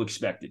lot of people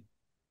expected.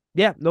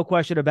 Yeah, no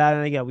question about it.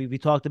 And again, we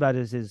talked about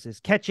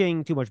his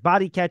catching, too much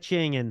body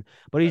catching,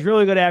 but he's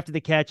really good after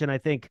the catch. And I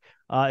think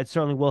it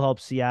certainly will help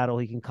Seattle.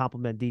 He can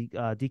complement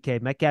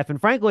DK Metcalf,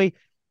 and frankly,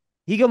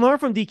 he can learn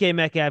from DK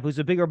Metcalf, who's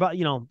a bigger,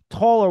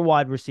 taller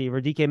wide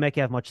receiver. DK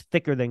Metcalf much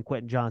thicker than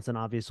Quentin Johnson,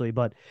 obviously,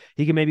 but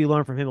he can maybe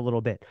learn from him a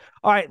little bit.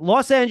 All right,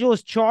 Los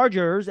Angeles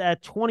Chargers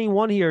at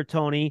 21 here,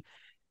 Tony.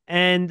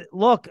 And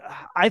look,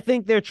 I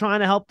think they're trying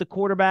to help the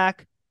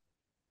quarterback.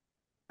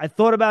 I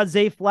thought about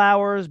Zay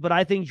Flowers, but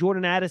I think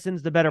Jordan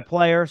Addison's the better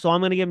player, so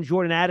I'm going to give him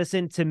Jordan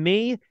Addison. To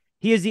me,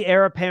 he is the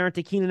heir apparent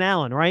to Keenan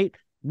Allen, right?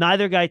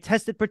 Neither guy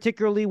tested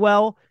particularly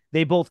well.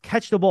 They both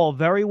catch the ball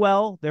very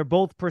well. They're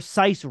both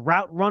precise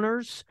route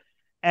runners,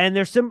 and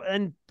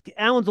and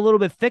Allen's a little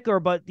bit thicker,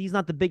 but he's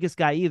not the biggest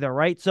guy either,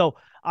 right? So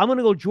I'm going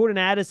to go Jordan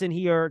Addison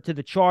here to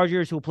the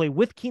Chargers, who will play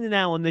with Keenan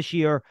Allen this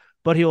year,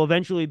 but he'll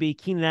eventually be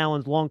Keenan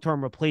Allen's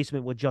long-term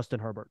replacement with Justin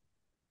Herbert.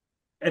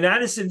 And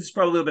Addison's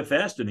probably a little bit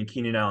faster than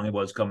Keenan Allen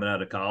was coming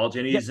out of college,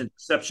 and he's an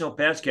exceptional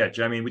pass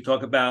catcher. I mean, we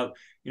talk about,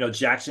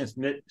 Jackson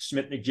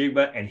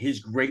Smith-Njigba and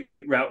his great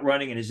route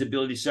running and his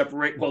ability to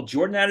separate. Well,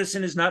 Jordan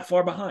Addison is not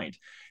far behind.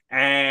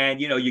 And,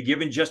 you're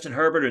giving Justin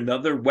Herbert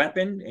another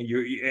weapon, and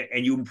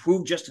you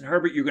improve Justin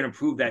Herbert, you're going to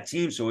improve that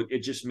team. So it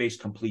just makes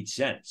complete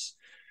sense.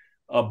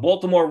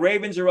 Baltimore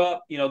Ravens are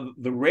up.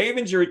 The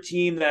Ravens are a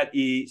team that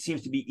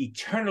seems to be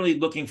eternally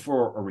looking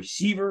for a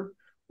receiver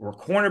or a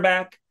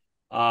cornerback.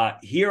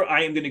 Here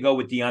I am going to go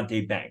with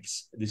Deonte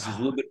Banks. This is a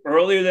little bit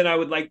earlier than I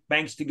would like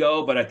Banks to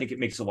go, but I think it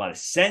makes a lot of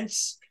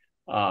sense.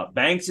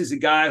 Banks is a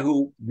guy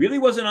who really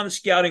wasn't on the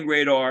scouting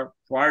radar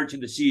prior to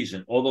the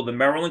season, although the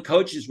Maryland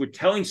coaches were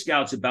telling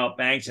scouts about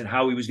Banks and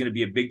how he was going to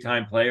be a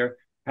big-time player.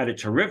 Had a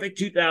terrific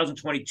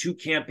 2022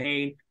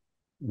 campaign,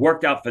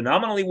 worked out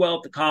phenomenally well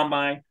at the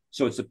Combine.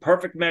 So it's the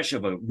perfect mesh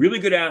of a really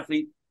good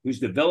athlete who's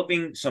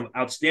developing some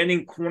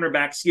outstanding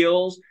cornerback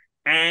skills.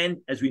 And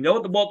as we know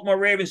with the Baltimore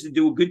Ravens, to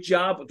do a good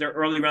job with their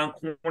early round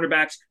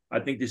cornerbacks, I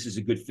think this is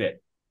a good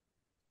fit.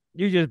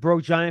 You just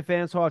broke Giant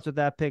fans' hearts with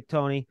that pick,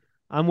 Tony.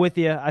 I'm with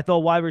you. I thought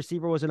wide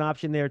receiver was an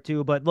option there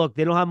too. But look,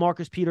 they don't have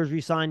Marcus Peters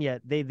re-signed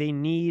yet. They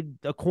need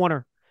a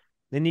corner.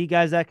 They need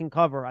guys that can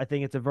cover. I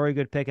think it's a very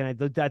good pick,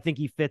 and I think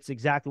he fits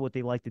exactly what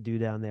they like to do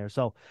down there.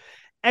 So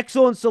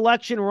excellent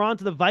selection. We're on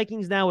to the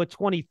Vikings now at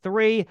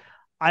 23.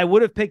 I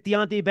would have picked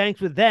Deonte Banks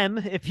with them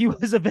if he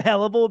was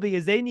available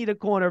because they need a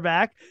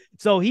cornerback.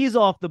 So he's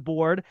off the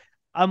board.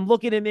 I'm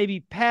looking at maybe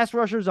pass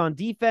rushers on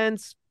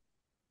defense.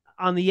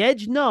 On the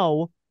edge,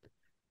 no.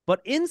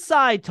 But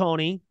inside,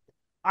 Tony,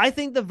 I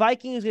think the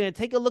Vikings are going to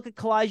take a look at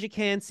Kalijah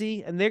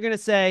Kancey, and they're going to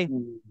say,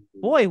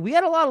 boy, we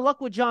had a lot of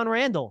luck with John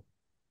Randall.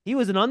 He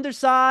was an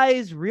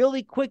undersized,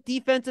 really quick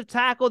defensive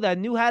tackle that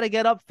knew how to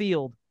get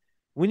upfield.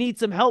 We need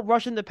some help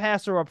rushing the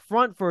passer up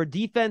front for a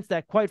defense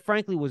that, quite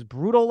frankly, was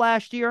brutal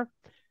last year.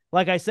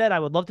 Like I said, I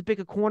would love to pick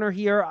a corner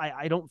here.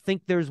 I don't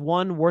think there's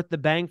one worth the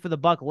bang for the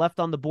buck left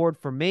on the board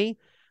for me.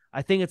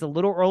 I think it's a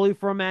little early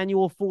for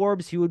Emmanuel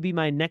Forbes. He would be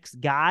my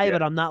next guy,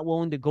 but I'm not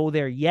willing to go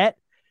there yet.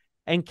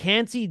 And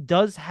Kancey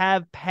does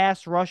have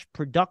pass rush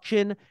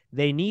production.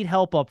 They need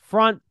help up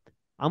front.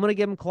 I'm going to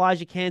give him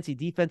Kalijah Kancey,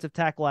 defensive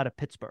tackle out of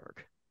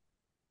Pittsburgh.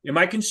 Yeah,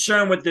 my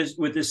concern with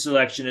this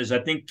selection is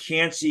I think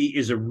Kancey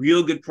is a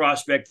real good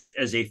prospect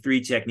as a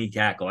three technique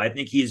tackle. I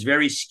think he is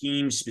very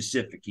scheme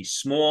specific. He's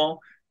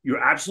small.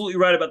 You're absolutely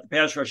right about the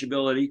pass rush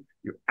ability.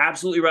 You're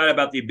absolutely right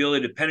about the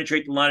ability to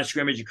penetrate the line of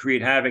scrimmage and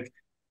create havoc.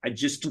 I'm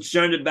just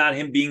concerned about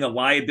him being a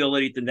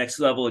liability at the next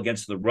level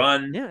against the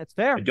run. Yeah, it's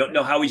fair. I don't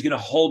know how he's going to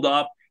hold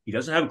up. He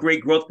doesn't have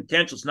great growth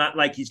potential. It's not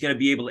like he's going to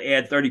be able to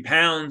add 30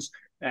 pounds.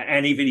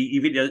 And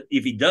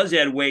if he does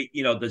add weight,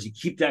 does he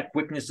keep that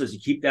quickness? Does he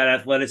keep that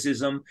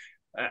athleticism?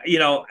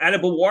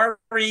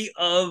 Adebawari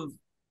of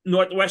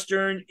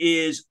Northwestern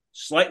is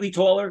slightly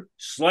taller,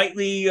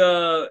 slightly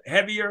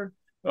heavier,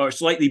 or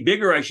slightly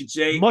bigger, I should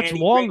say. Much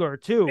longer,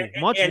 too.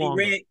 Much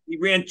longer. He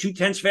ran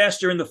 2/10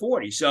 faster in the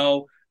 40.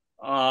 So,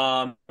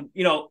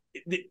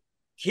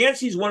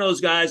 Kancey's one of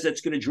those guys that's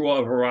going to draw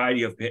a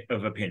variety of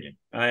opinion.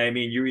 I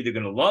mean, you're either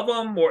going to love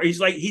him or he's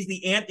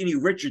the Anthony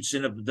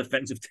Richardson of the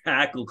defensive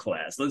tackle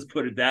class. Let's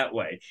put it that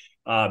way,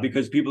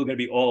 because people are going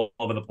to be all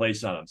over the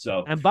place on him.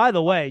 So, and by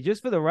the way,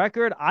 just for the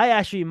record, I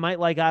actually might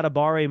like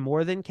Adebawari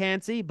more than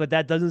Kancey, but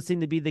that doesn't seem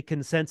to be the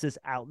consensus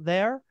out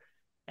there.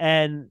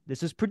 And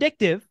this is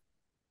predictive.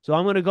 So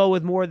I'm going to go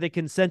with more of the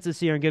consensus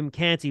here and give him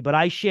Kancey. But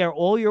I share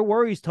all your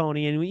worries,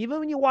 Tony. And even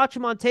when you watch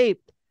him on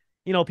tape,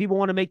 people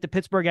want to make the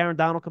Pittsburgh Aaron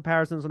Donald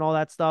comparisons and all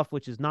that stuff,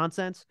 which is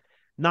nonsense.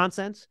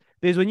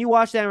 Because when you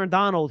watch Aaron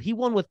Donald, he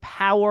won with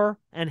power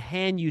and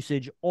hand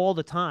usage all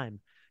the time.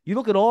 You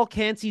look at all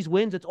Kancey's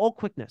wins, it's all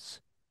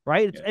quickness,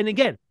 right? And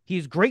again,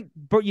 he's great,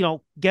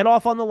 get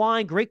off on the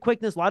line, great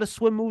quickness, a lot of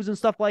swim moves and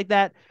stuff like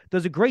that.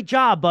 Does a great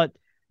job, but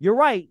you're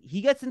right.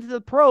 He gets into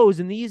the pros,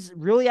 and these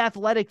really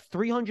athletic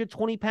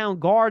 320-pound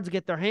guards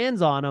get their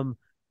hands on him.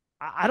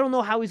 I don't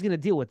know how he's going to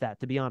deal with that,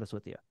 to be honest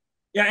with you.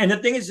 Yeah, and the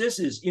thing is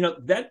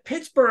that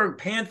Pittsburgh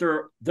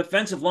Panther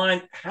defensive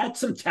line had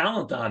some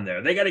talent on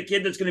there. They got a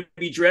kid that's going to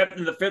be drafted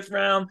in the 5th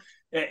round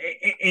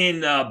in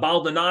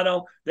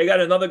Baldonado. They got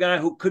another guy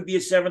who could be a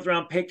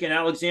 7th-round pick in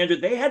Alexander.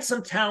 They had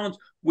some talent,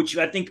 which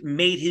I think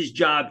made his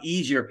job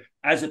easier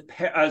as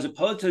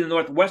opposed to the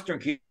Northwestern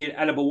kid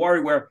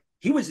Adebawari, where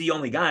he was the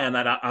only guy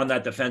on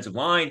that defensive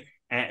line.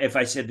 And if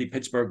I said the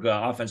Pittsburgh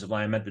offensive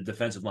line, I meant the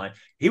defensive line.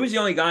 He was the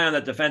only guy on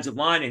that defensive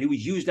line, and he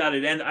was used out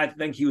at end. I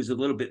think he was a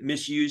little bit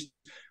misused.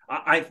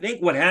 I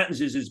think what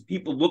happens is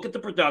people look at the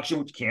production,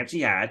 which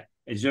Kancey had,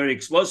 is very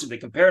explosive. They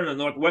compare him to the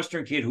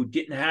Northwestern kid who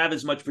didn't have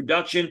as much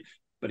production.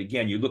 But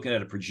again, you're looking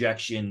at a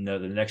projection the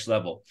next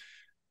level.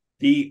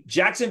 The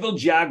Jacksonville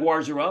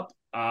Jaguars are up.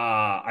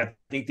 I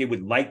think they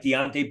would like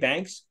Deonte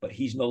Banks, but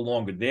he's no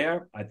longer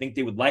there. I think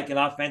they would like an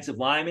offensive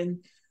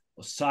lineman.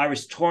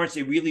 Cyrus Torrance.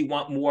 They really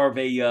want more of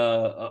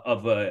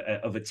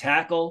a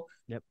tackle.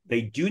 Yep.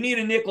 They do need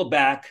a nickel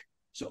back,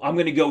 so I'm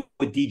going to go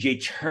with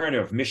DJ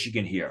Turner of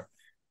Michigan here.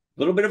 A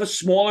little bit of a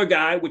smaller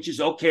guy, which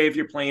is okay if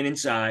you're playing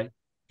inside.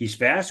 He's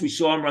fast. We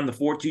saw him run the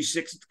 4.26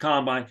 at the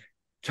combine.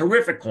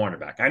 Terrific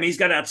cornerback. I mean, he's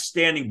got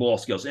outstanding ball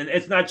skills. And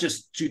it's not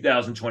just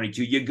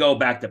 2022. You go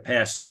back the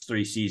past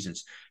 3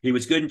 seasons. He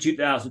was good in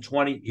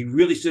 2020. He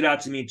really stood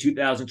out to me in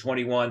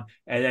 2021.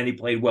 And then he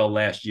played well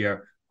last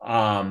year.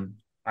 I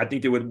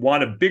think they would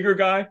want a bigger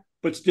guy,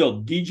 but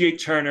still, DJ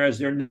Turner as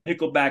their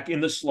nickel back in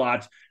the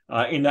slot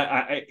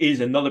is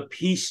another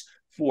piece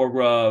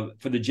for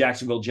the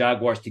Jacksonville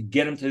Jaguars to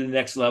get them to the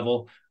next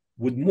level.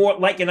 With more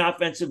of an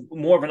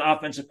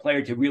offensive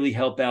player to really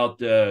help out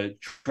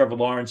Trevor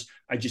Lawrence.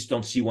 I just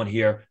don't see one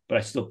here, but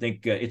I still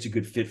think it's a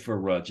good fit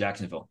for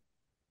Jacksonville.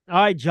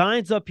 All right,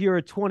 Giants up here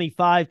at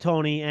 25,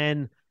 Tony.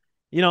 And,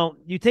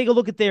 you take a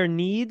look at their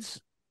needs.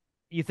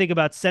 You think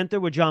about center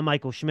with John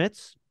Michael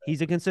Schmitz.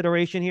 He's a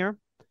consideration here.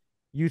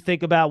 You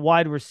think about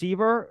wide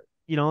receiver,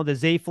 the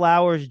Zay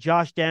Flowers,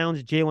 Josh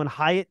Downs, Jalen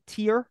Hyatt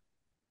tier.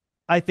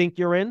 I think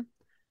you're in.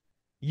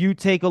 You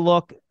take a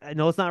look, I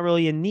know it's not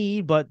really a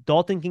need, but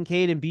Dalton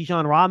Kincaid and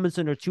Bijan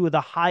Robinson are 2 of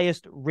the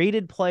highest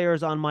rated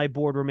players on my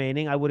board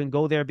remaining. I wouldn't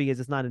go there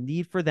because it's not a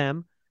need for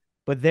them,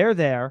 but they're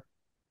there.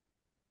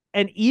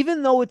 And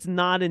even though it's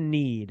not a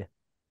need,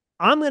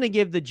 I'm going to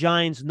give the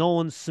Giants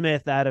Nolan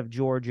Smith out of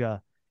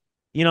Georgia.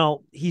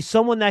 He's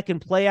someone that can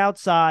play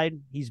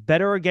outside. He's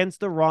better against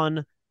the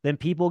run than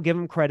people give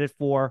him credit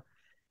for.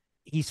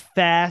 He's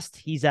fast.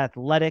 He's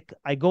athletic.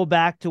 I go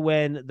back to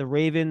when the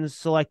Ravens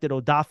selected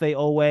Odafe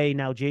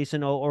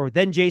Owe,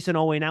 then Jason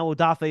Owe, now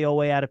Odafe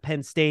Owe out of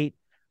Penn State.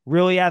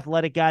 Really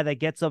athletic guy that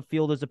gets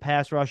upfield as a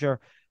pass rusher.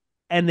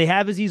 And they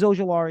have Azeez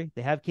Ojulari.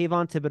 They have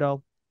Kayvon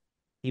Thibodeau.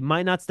 He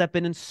might not step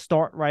in and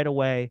start right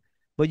away,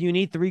 but you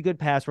need 3 good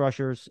pass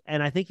rushers.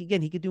 And I think,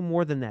 again, he could do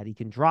more than that. He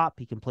can drop.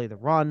 He can play the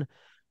run.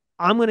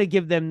 I'm going to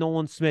give them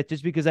Nolan Smith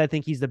just because I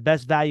think he's the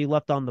best value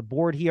left on the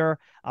board here.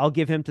 I'll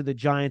give him to the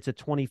Giants at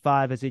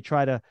 25 as they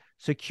try to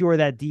secure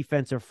that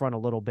defensive front a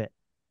little bit.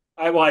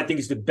 I think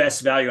he's the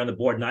best value on the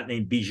board, not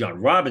named Bijan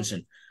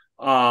Robinson.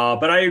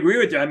 But I agree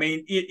with you. I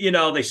mean,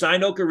 they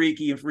signed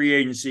Okereke in free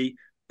agency,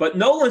 but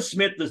Nolan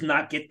Smith does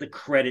not get the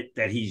credit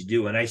that he's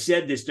due. And I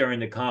said this during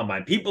the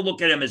combine. People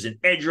look at him as an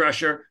edge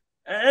rusher.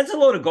 That's a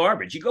load of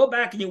garbage. You go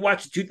back and you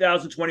watch the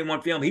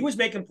 2021 film. He was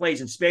making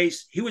plays in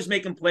space. He was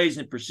making plays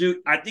in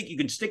pursuit. I think you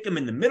can stick him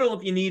in the middle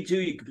if you need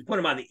to. You can put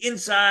him on the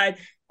inside.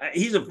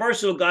 He's a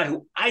versatile guy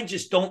who I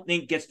just don't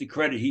think gets the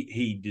credit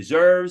he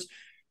deserves.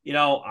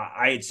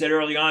 I had said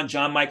early on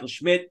John Michael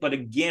Schmitz, but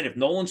again, if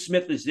Nolan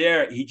Smith is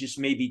there, he just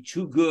may be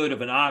too good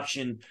of an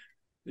option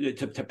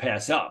to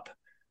pass up.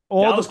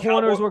 All Dallas the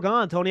corners were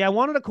gone, Tony. I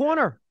wanted a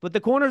corner, but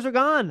the corners are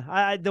gone.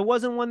 There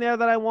wasn't one there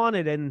that I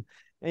wanted, and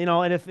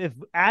if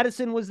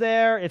Addison was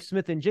there, if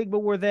Smith and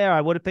Jigba were there, I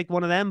would have picked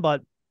one of them,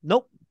 but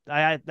nope.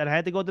 I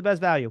had to go with the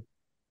best value.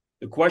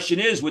 The question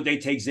is, would they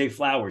take Zay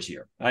Flowers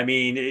here? I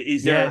mean,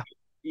 is there,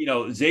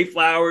 Zay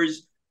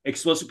Flowers,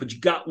 explosive, but you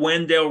got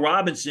Wendell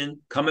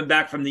Robinson coming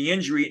back from the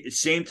injury,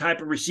 same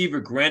type of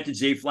receiver. Granted,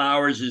 Zay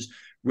Flowers is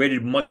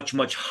rated much,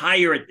 much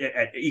higher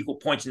at equal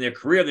points in their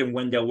career than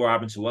Wendell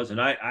Robinson was, and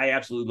I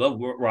absolutely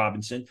love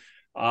Robinson.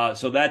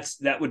 So that's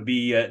going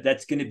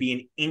to be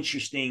an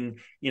interesting,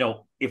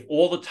 if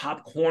all the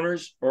top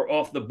corners are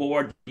off the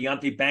board,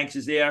 Deonte Banks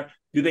is there.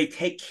 Do they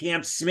take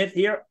Cam Smith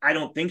here? I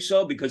don't think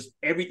so, because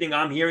everything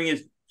I'm hearing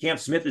is Cam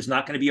Smith is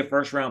not going to be a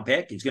first-round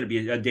pick. He's going to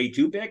be a day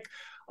 2 pick.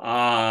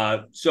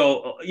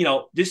 So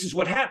this is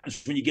what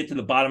happens when you get to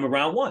the bottom of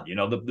round 1.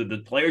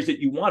 The players that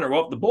you want are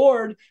off the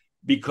board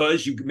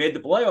because you made the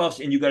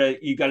playoffs, and you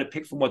got to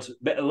pick from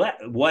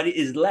what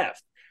is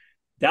left.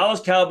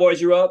 Dallas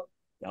Cowboys are up.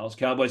 Dallas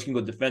Cowboys can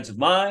go defensive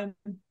line.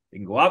 They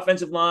can go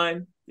offensive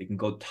line. They can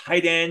go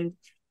tight end.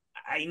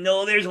 I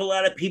know there's a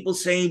lot of people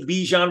saying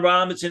Bijan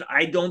Robinson.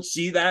 I don't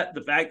see that.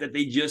 The fact that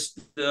they just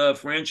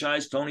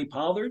franchised Tony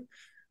Pollard.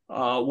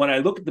 When I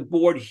look at the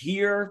board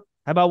here.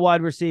 How about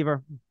wide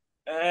receiver?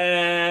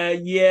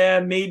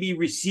 Maybe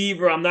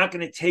receiver. I'm not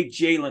going to take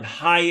Jalen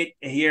Hyatt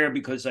here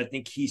because I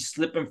think he's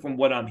slipping from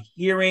what I'm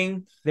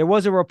hearing. There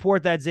was a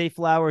report that Zay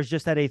Flowers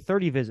just had a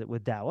 30 visit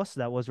with Dallas.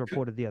 That was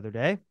reported the other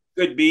day.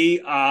 Could be,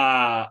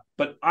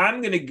 but I'm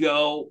going to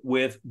go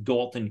with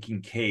Dalton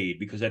Kincaid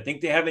because I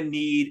think they have a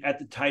need at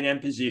the tight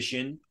end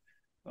position.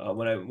 Let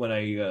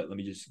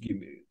me just give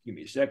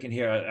me a second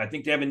here. I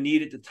think they have a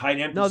need at the tight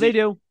end position.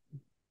 No,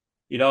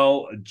 they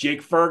do.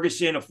 Jake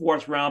Ferguson, a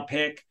 4th-round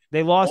pick.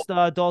 They lost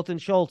Dalton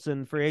Schultz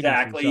in free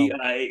agency.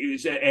 Exactly.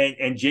 So.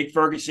 And Jake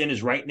Ferguson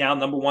is right now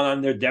number 1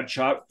 on their depth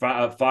chart,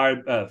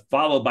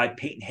 followed by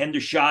Peyton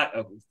Hendershot,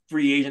 a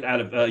free agent out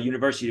of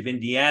University of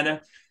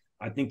Indiana.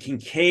 I think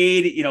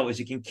Kincaid, is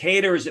it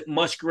Kincaid or is it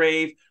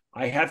Musgrave?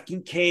 I have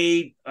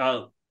Kincaid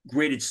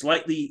graded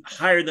slightly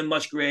higher than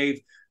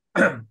Musgrave.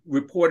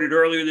 Reported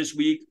earlier this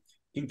week,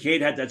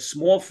 Kincaid had that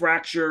small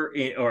fracture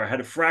had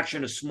a fracture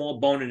in a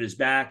small bone in his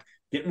back.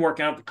 Didn't work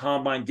out at the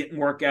combine, didn't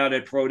work out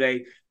at Pro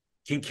Day.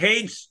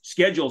 Kincaid's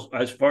schedule,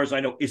 as far as I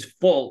know, is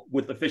full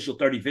with official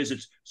 30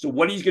 visits. So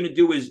what he's going to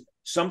do is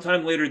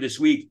sometime later this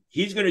week,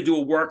 he's going to do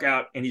a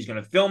workout and he's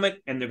going to film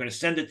it, and they're going to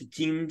send it to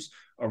teams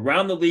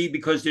around the league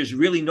because there's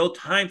really no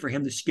time for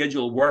him to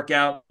schedule a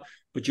workout.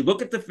 But you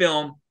look at the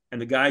film,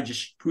 and the guy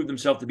just proved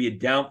himself to be a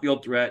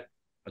downfield threat,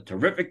 a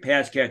terrific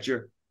pass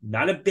catcher,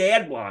 not a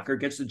bad blocker,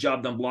 gets the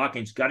job done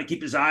blocking. He's got to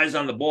keep his eyes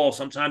on the ball.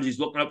 Sometimes he's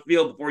looking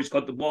upfield before he's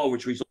caught the ball,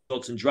 which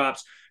results in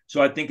drops.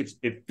 So I think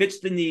it fits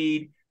the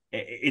need.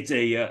 It's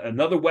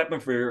another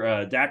weapon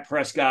for Dak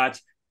Prescott,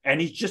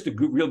 and he's just a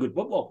real good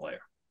football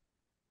player.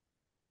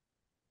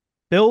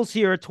 Bills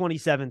here at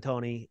 27,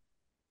 Tony.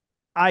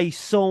 I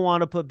so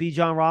want to put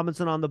Bijan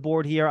Robinson on the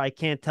board here. I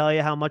can't tell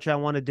you how much I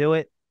want to do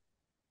it.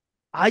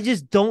 I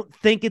just don't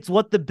think it's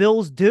what the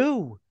Bills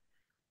do.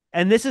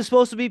 And this is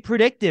supposed to be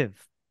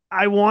predictive.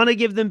 I want to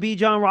give them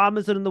Bijan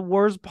Robinson in the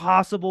worst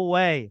possible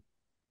way.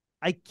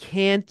 I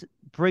can't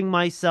bring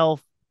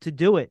myself to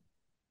do it.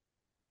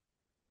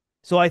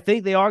 So I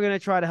think they are going to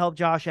try to help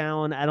Josh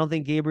Allen. I don't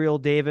think Gabriel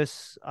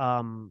Davis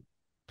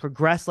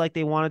progressed like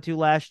they wanted to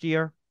last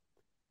year.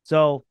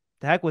 So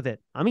the heck with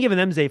it. I'm giving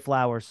them Zay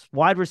Flowers,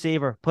 wide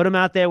receiver. Put him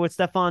out there with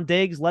Stephon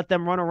Diggs. Let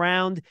them run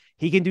around.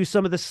 He can do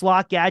some of the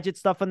slot gadget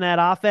stuff in that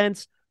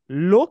offense.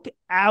 Look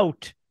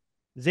out.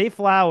 Zay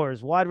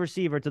Flowers, wide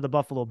receiver to the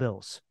Buffalo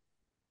Bills.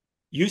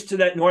 Used to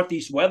that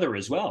Northeast weather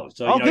as well.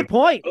 So, good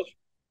point.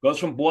 Goes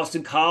from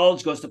Boston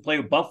College, goes to play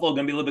with Buffalo.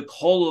 Going to be a little bit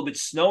cold, a little bit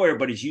snowier,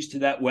 but he's used to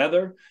that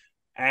weather.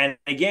 And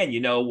again,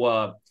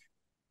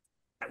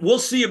 we'll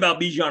see about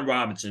Bijan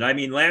Robinson. I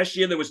mean, last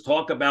year there was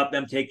talk about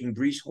them taking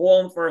Breece Hall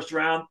in the first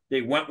round.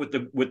 They went with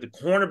the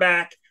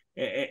cornerback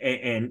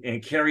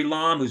and Kerry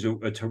Lam, who's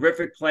a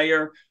terrific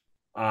player.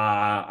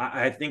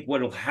 I think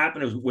what will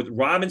happen is with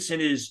Robinson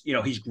is,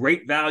 he's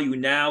great value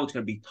now. It's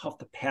going to be tough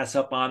to pass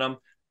up on him.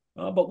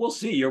 But we'll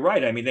see. You're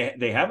right. I mean,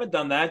 they haven't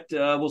done that.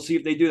 We'll see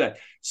if they do that.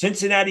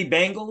 Cincinnati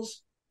Bengals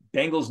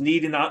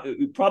need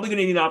probably going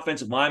to need an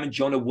offensive lineman.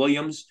 Jonah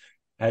Williams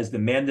has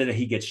demanded that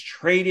he gets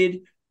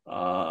traded.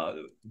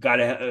 Got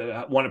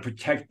to want to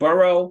protect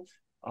Burrow.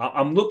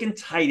 I'm looking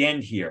tight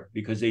end here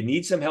because they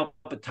need some help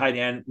at tight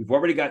end. We've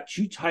already got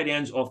 2 tight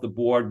ends off the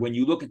board. When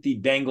you look at the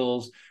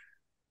Bengals,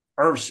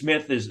 Irv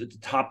Smith is at the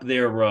top of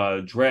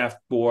their draft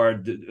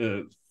board,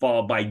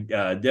 followed by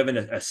Devin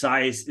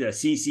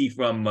Asiasi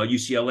from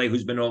UCLA,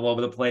 who's been all over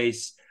the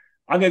place.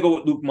 I'm going to go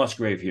with Luke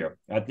Musgrave here.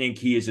 I think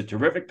he is a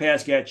terrific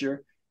pass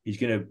catcher. He's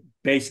going to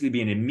basically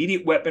be an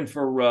immediate weapon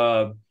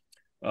for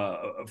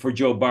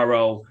Joe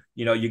Burrow.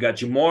 You got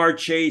Jamar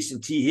Chase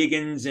and T.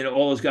 Higgins and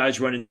all those guys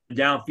running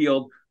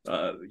downfield.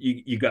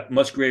 You got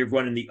Musgrave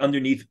running the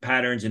underneath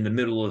patterns in the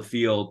middle of the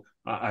field.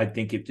 I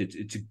think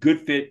it's a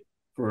good fit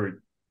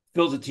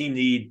fills a team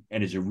need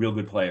and is a real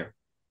good player.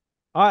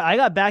 All right, I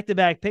got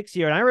back-to-back picks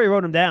here, and I already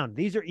wrote them down.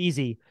 These are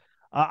easy.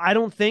 I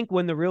don't think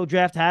when the real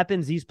draft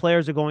happens, these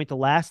players are going to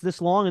last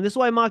this long, and this is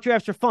why mock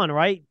drafts are fun,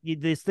 right?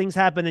 These things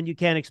happen and you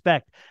can't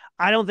expect.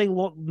 I don't think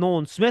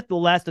Nolan Smith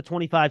will last to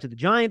 25 to the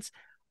Giants.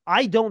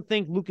 I don't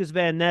think Lucas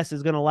Van Ness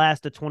is going to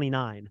last to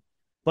 29,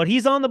 but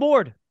he's on the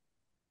board.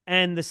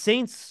 And the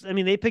Saints, I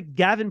mean, they picked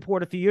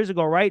Davenport a few years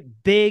ago, right?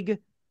 Big,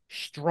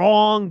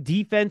 strong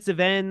defensive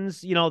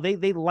ends.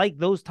 They like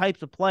those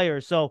types of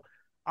players. So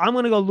I'm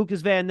going to go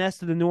Lucas Van Ness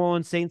to the New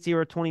Orleans Saints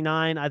here at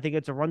 29. I think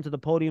it's a run to the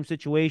podium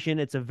situation.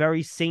 It's a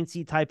very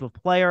Saintsy type of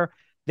player.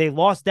 They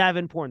lost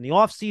Davenport in the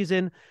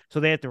offseason, so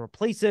they have to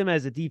replace him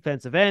as a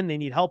defensive end. They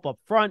need help up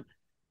front.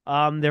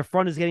 Their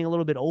front is getting a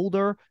little bit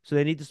older, so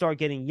they need to start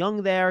getting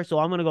young there. So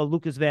I'm going to go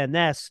Lucas Van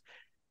Ness.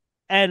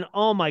 And,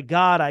 oh, my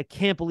God, I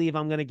can't believe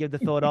I'm going to give the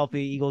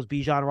Philadelphia Eagles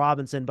Bijan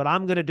Robinson, but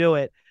I'm going to do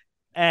it.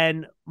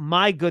 And,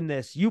 my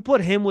goodness, you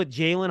put him with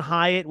Jalen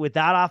Hyatt with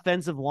that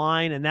offensive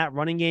line and that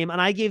running game, and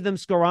I gave them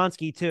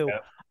Skoronski too. Yeah.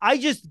 I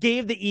just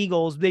gave the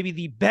Eagles maybe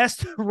the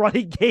best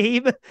running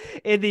game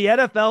in the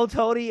NFL,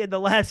 Tony, in the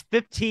last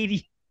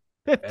 15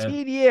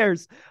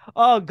 years.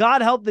 Oh,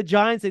 God help the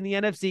Giants in the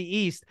NFC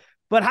East.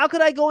 But how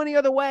could I go any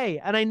other way?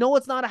 And I know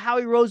it's not a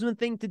Howie Roseman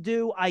thing to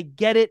do. I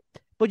get it.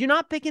 But you're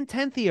not picking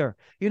 10th here.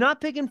 You're not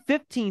picking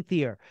 15th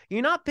here.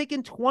 You're not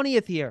picking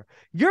 20th here.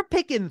 You're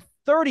picking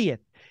 30th.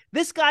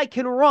 This guy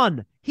can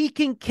run. He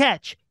can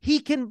catch. He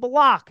can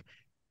block.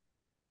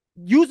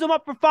 Use him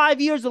up for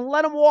 5 years and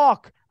let him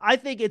walk. I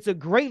think it's a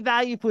great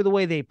value for the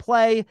way they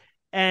play.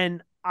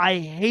 And I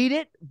hate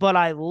it, but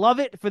I love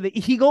it for the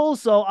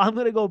Eagles. So I'm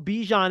going to go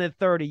Bijan at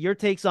 30. Your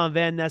takes on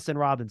Van Ness and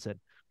Robinson.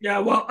 Yeah,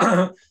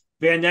 well,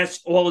 Van Ness,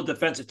 all the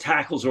defensive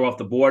tackles are off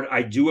the board.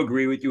 I do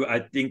agree with you. I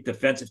think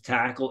defensive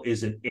tackle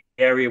is an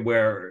area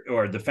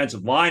or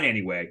defensive line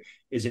anyway,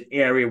 is an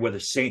area where the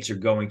Saints are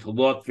going to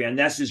look. Van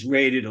Ness is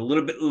rated a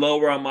little bit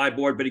lower on my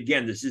board, but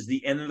again, this is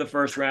the end of the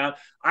first round.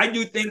 I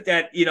do think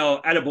that,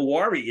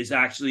 Adebawari is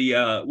actually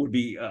would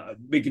be a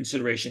big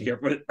consideration here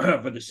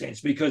for the Saints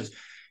because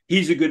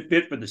he's a good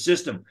fit for the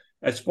system.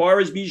 As far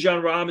as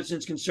Bijan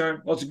Robinson's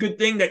concerned, well, it's a good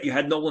thing that you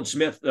had Nolan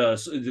Smith,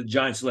 the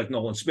Giants select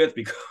Nolan Smith,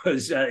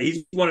 because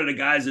he's one of the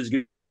guys that's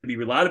going to be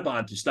relied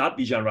upon to stop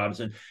Bijan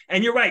Robinson.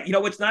 And you're right.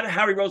 It's not a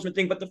Howie Roseman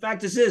thing, but the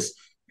fact is this.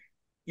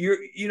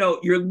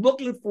 you're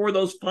looking for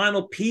those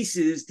final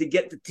pieces to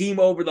get the team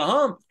over the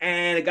hump.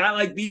 And a guy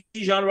like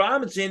Bijan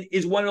Robinson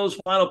is one of those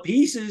final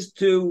pieces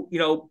to,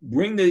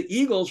 bring the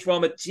Eagles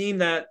from a team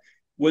that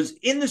was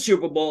in the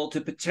Super Bowl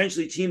to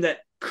potentially a team that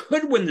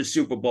could win the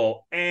Super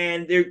Bowl.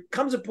 And there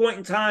comes a point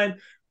in time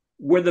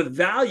where the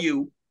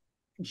value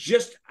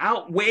just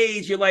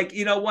outweighs. You're like,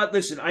 you know what?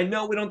 Listen, I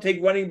know we don't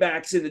take running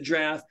backs in the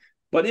draft,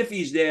 but if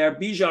he's there,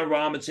 Bijan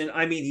Robinson,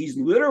 he's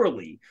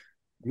literally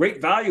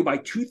great value by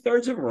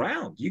 2/3 of a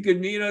round. You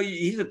could,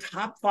 he's a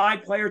top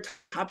 5 player,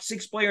 top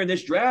 6 player in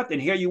this draft.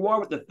 And here you are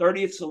with the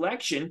 30th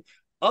selection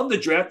of the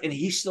draft, and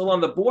he's still on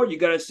the board. You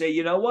got to say,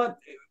 you know what?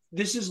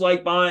 This is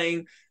like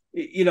buying,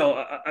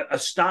 a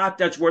stock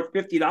that's worth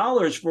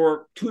 $50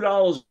 for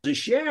 $2 a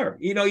share.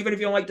 Even if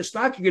you don't like the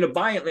stock, you're going to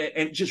buy it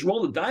and just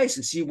roll the dice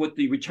and see what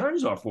the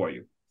returns are for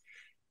you.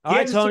 All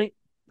right, Tony.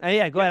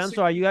 Yeah, go ahead. I'm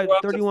sorry. You got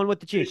 31 with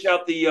the Chiefs. Finish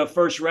out the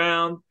first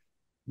round.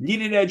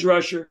 Need an edge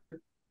rusher.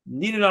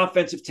 Need an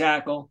offensive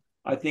tackle.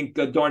 I think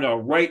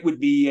Darnell Wright would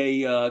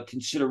be a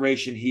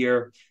consideration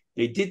here.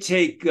 They did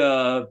take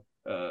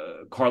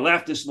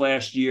Karlaftis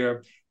last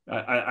year.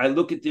 I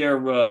look at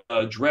their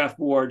draft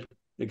board.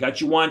 They got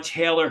Juwan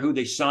Taylor, who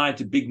they signed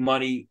to big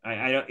money.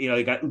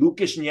 They got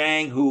Lucas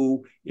Niang,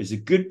 who is a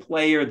good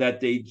player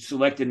that they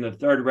selected in the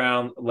 3rd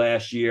round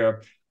last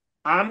year.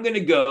 I'm going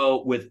to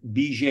go with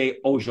BJ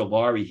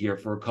Ojulari here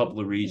for a couple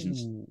of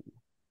reasons.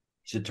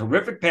 He's a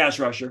terrific pass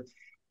rusher.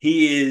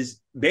 He is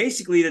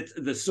basically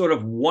the sort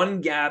of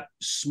one gap,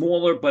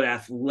 smaller but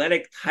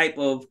athletic type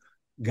of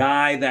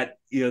guy that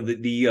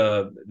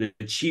the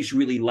Chiefs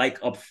really like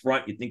up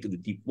front. You think of the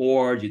deep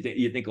boards,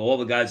 you think of all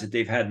the guys that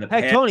they've had in the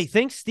past. Tony,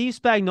 think Steve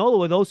Spagnuolo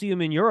with Osi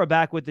Umenyiora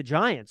back with the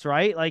Giants,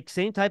 right? Like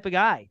same type of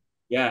guy.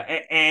 Yeah,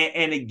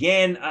 and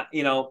again,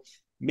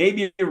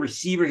 maybe a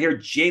receiver here.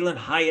 Jalen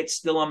Hyatt's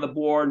still on the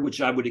board, which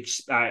I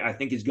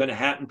think is going to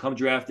happen come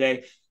draft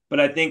day.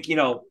 But I think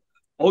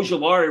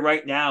Ojulari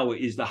right now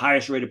is the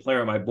highest rated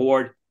player on my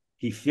board.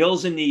 He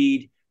fills a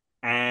need,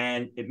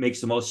 and it makes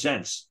the most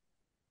sense.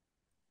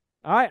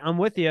 All right, I'm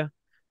with you.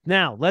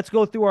 Now, let's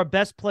go through our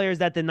best players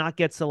that did not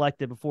get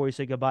selected before we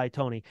say goodbye,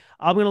 Tony.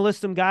 I'm going to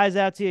list some guys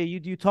out to you.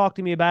 You talk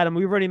to me about him.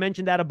 We've already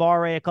mentioned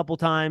Adebawore a couple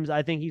times.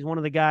 I think he's one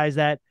of the guys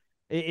that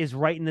is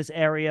right in this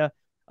area.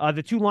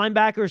 The 2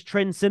 linebackers,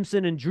 Trenton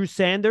Simpson and Drew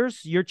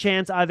Sanders. Your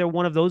chance either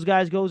one of those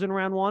guys goes in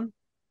round 1?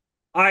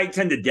 I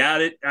tend to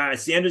doubt it.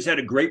 Sanders had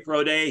a great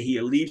pro day. He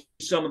alleviated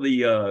some of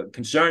the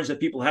concerns that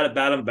people had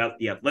about him, about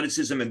the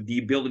athleticism and the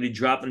ability to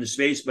drop into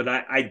space. But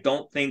I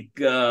don't think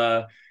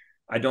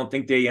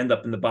they end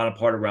up in the bottom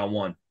part of round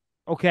 1.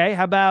 Okay,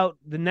 how about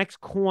the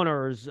next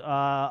corners?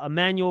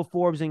 Emmanuel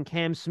Forbes and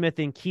Cam Smith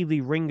and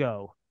Kelee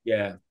Ringo.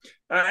 Yeah.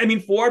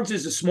 Forbes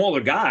is a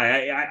smaller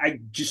guy.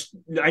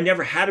 I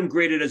never had him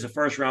graded as a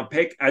first-round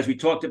pick. As we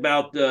talked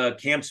about,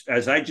 Cam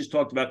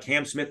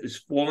Smith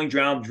is falling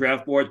down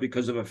draft boards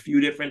because of a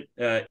few different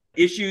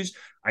issues.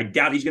 I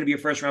doubt he's going to be a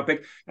first-round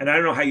pick. And I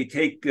don't know how you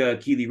take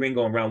Kelee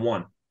Ringo in round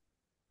 1.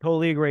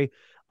 Totally agree.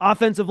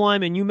 Offensive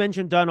lineman, you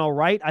mentioned Darnell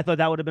Wright. I thought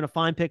that would have been a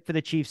fine pick for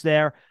the Chiefs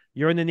there.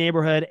 You're in the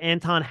neighborhood.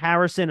 Anton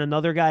Harrison,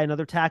 another guy,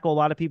 another tackle a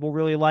lot of people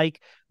really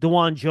like.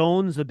 DeJuan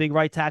Jones, the big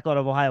right tackle out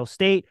of Ohio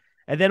State.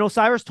 And then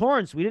Osiris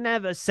Torrance. We didn't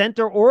have a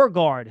center or a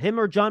guard. Him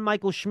or John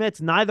Michael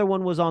Schmitz. Neither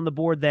one was on the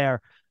board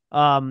there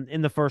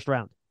in the first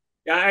round.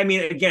 Yeah,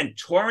 again,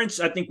 Torrance,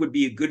 I think, would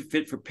be a good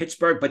fit for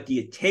Pittsburgh. But do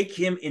you take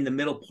him in the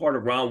middle part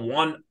of round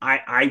 1?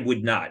 I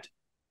would not.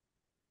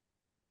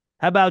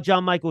 How about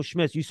John Michael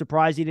Schmitz? You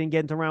surprised he didn't get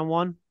into round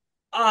 1?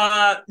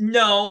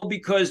 No,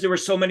 because there were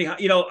so many,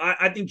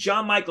 I think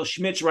John Michael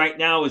Schmitz right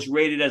now is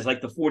rated as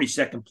like the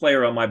 42nd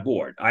player on my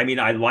board. I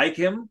like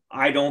him.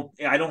 I don't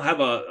have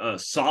a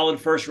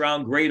solid first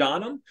round grade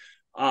on him.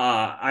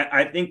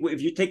 I think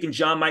if you're taking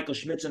John Michael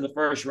Schmitz in the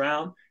first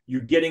round,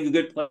 you're getting a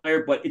good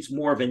player, but it's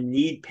more of a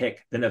need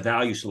pick than a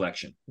value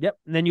selection. Yep.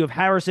 And then you have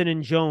Harrison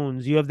and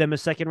Jones. You have them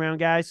as second round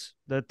guys,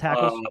 the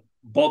tackles?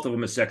 Both of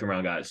them as second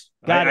round guys.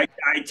 I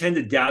tend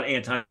to doubt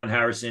Anton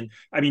Harrison.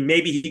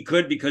 Maybe he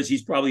could because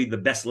he's probably the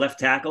best left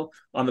tackle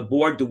on the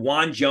board.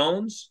 DeJuan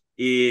Jones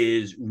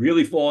is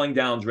really falling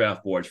down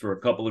draft boards for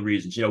a couple of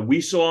reasons. We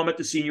saw him at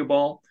the Senior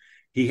Bowl.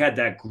 He had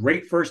that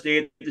great first day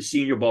at the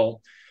Senior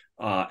Bowl.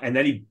 And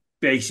then he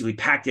basically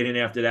packed it in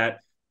after that.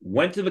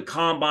 Went to the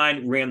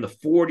combine, ran the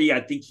 40.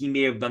 I think he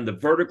may have done the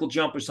vertical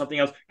jump or something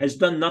else. Has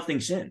done nothing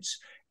since.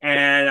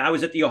 And I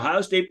was at the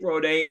Ohio State Pro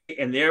Day,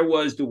 and there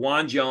was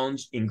DeJuan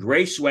Jones in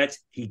gray sweats.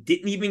 He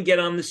didn't even get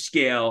on the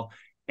scale,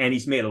 and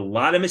he's made a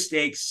lot of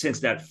mistakes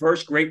since that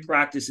first great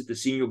practice at the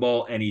Senior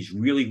Bowl, and he's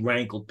really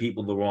rankled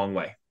people the wrong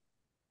way.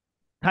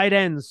 Tight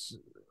ends,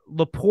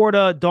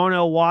 Laporta,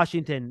 Darnell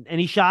Washington.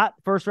 Any shot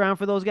first round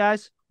for those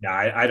guys? No,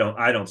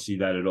 I don't see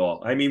that at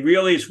all.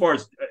 Really, as far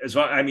as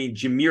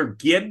Jahmyr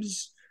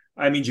Gibbs.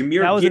 That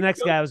was the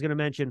next guy I was going to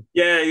mention.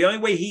 Yeah, the only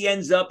way he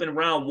ends up in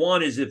round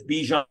 1 is if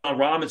Bijan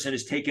Robinson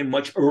is taken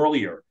much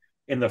earlier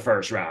in the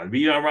first round.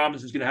 Bijan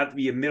Robinson is going to have to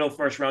be a middle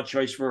first round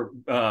choice for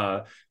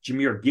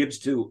Jahmyr Gibbs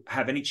to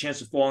have any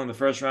chance of falling in the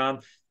first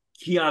round.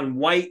 Keon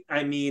White,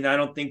 I mean, I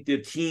don't think the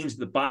team's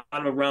the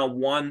bottom of round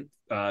one.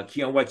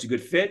 Keon White's a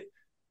good fit.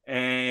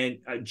 And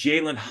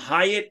Jalen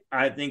Hyatt,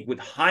 I think with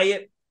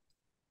Hyatt,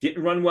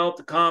 didn't run well at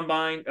the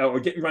combine, or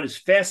didn't run as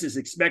fast as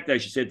expected, I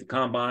should say, at the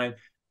combine.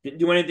 Didn't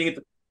do anything at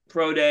the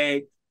pro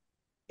day.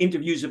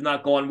 Interviews have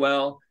not gone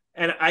well.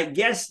 And I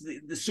guess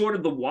the sort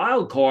of the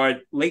wild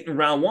card late in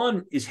round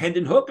one is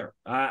Hendon Hooker.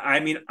 I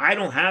mean, I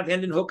don't have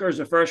Hendon Hooker as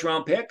a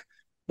first-round pick,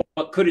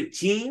 but could a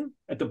team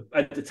at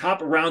the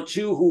top of round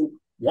two who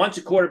wants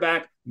a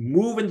quarterback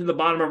move into the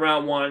bottom of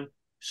round one,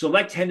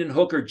 select Hendon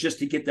Hooker just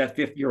to get that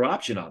fifth-year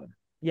option on him?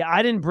 Yeah,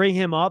 I didn't bring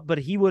him up, but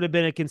he would have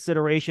been a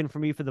consideration for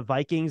me for the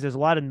Vikings. There's a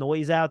lot of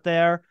noise out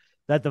there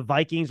that the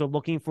Vikings are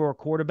looking for a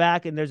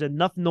quarterback, and there's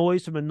enough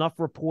noise from enough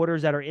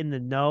reporters that are in the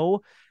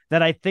know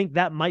that I think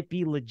that might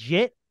be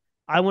legit.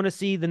 I want to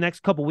see the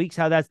next couple weeks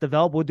how that's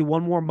developed. We'll do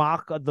one more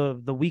mock of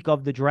the week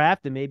of the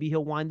draft, and maybe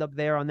he'll wind up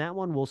there on that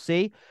one. We'll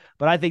see.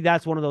 But I think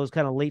that's one of those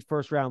kind of late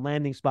first-round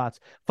landing spots.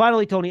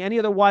 Finally, Tony, any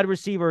other wide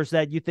receivers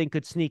that you think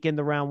could sneak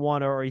into round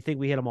one, or you think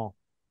we hit them all?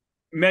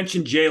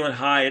 Mentioned Jalen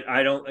Hyatt.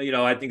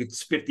 I think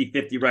it's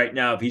 50-50 right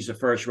now if he's a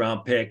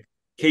first-round pick.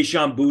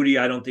 Kayshon Boutte,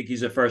 I don't think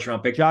he's a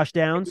first-round pick. Josh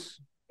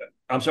Downs?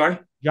 I'm sorry?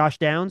 Josh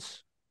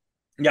Downs?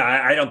 Yeah,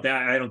 I don't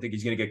think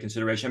he's going to get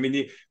consideration. I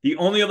mean, the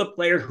only other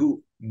player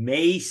who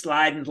may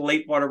slide into the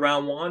late part of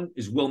round one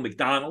is Will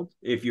McDonald,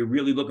 if you're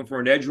really looking for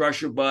an edge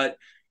rusher, but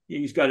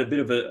he's got a bit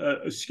of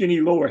a skinny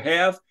lower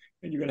half,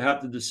 and you're going to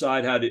have to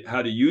decide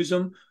how to use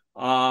him.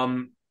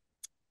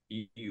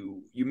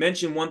 You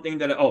mentioned one thing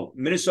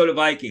Minnesota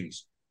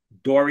Vikings,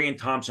 Dorian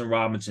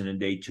Thompson-Robinson in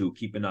day two.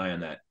 Keep an eye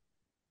on that.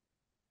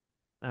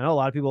 I know a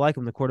lot of people like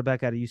him, the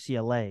quarterback out of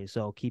UCLA,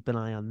 so keep an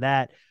eye on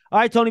that. All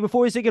right, Tony,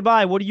 before we say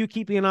goodbye, what are you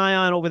keeping an eye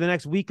on over the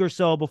next week or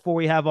so before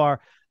we have our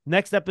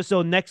next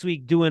episode next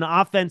week doing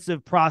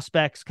offensive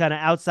prospects kind of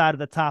outside of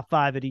the top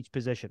five at each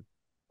position?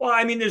 Well,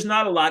 I mean, there's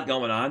not a lot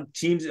going on.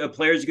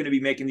 Players are going to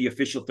be making the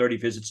official 30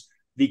 visits.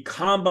 The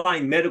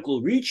combine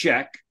medical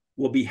recheck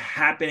will be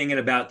happening in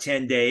about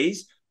 10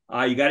 days.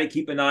 You got to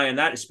keep an eye on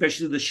that,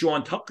 especially the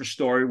Sean Tucker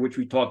story, which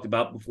we talked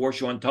about before.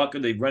 Sean Tucker,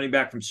 the running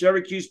back from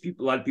Syracuse,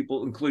 a lot of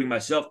people, including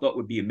myself, thought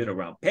would be a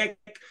middle-round pick.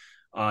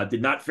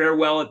 Did not fare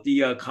well at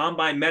the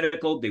combine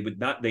medical. They did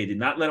not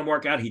let him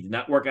work out. He did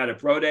not work out at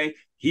pro day.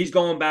 He's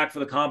going back for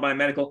the combine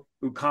medical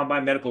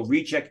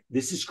recheck.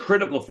 This is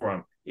critical for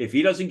him. If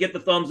he doesn't get the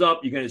thumbs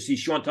up, you're going to see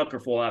Sean Tucker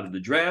fall out of the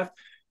draft.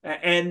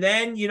 And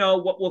then,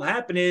 what will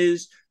happen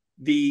is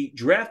the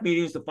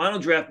final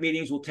draft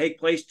meetings will take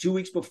place 2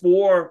 weeks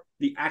before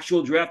the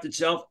actual draft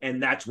itself,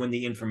 and that's when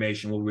the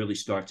information will really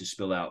start to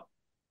spill out.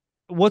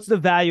 What's the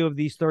value of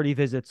these 30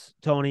 visits,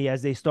 Tony,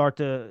 as they start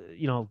to,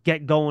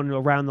 get going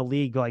around the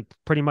league, like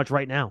pretty much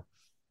right now?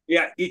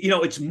 Yeah,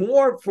 it's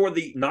more for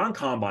the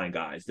non-combine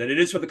guys than it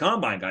is for the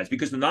combine guys,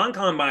 because the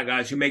non-combine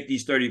guys who make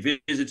these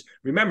 30 visits,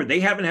 remember, they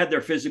haven't had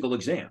their physical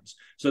exams.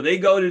 So they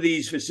go to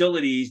these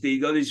facilities, they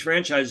go to these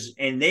franchises,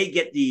 and they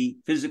get the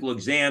physical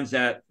exams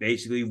that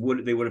basically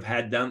they would have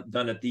had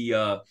done at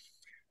the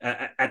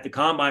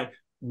combine.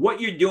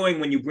 What you're doing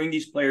when you bring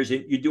these players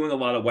in, you're doing a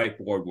lot of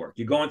whiteboard work.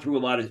 You're going through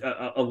a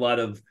lot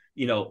of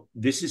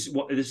this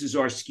is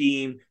our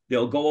scheme.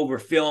 They'll go over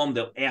film.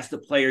 They'll ask the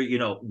player,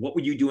 what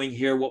were you doing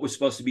here? What was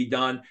supposed to be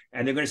done?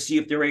 And they're going to see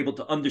if they're able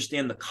to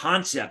understand the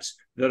concepts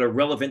that are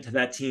relevant to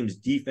that team's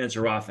defense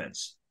or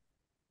offense.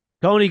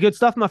 Tony, good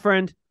stuff, my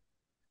friend.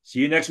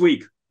 See you next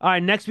week. All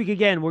right, next week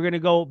again, we're going to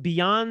go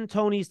beyond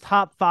Tony's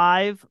top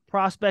 5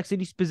 prospects at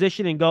each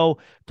position and go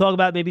talk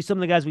about maybe some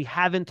of the guys we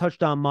haven't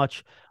touched on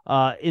much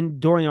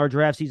during our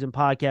draft season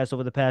podcast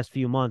over the past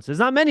few months. There's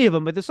not many of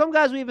them, but there's some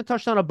guys we haven't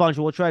touched on a bunch.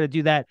 We'll try to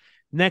do that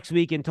next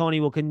week, and Tony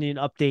will continue to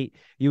update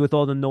you with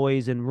all the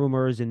noise and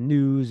rumors and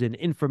news and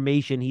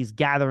information he's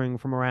gathering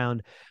from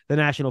around the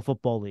National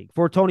Football League.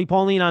 For Tony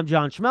Pauline, I'm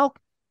John Schmelk.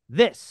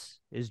 This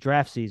is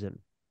Draft Season.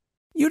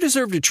 You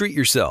deserve to treat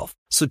yourself,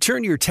 so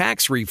turn your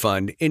tax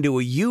refund into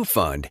a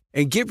U-Fund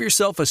and give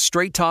yourself a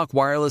Straight Talk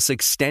Wireless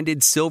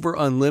Extended Silver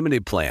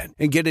Unlimited plan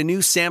and get a new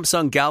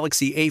Samsung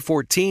Galaxy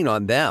A14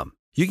 on them.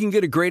 You can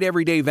get a great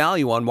everyday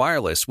value on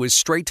wireless with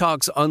Straight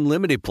Talk's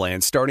Unlimited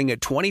plan starting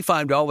at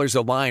 $25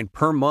 a line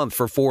per month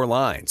for 4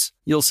 lines.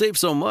 You'll save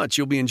so much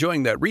you'll be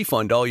enjoying that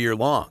refund all year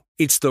long.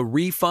 It's the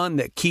refund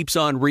that keeps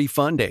on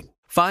refunding.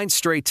 Find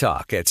Straight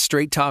Talk at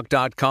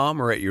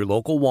straighttalk.com or at your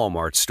local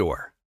Walmart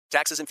store.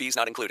 Taxes and fees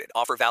not included.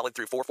 Offer valid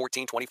through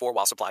 4/14/24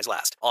 while supplies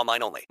last.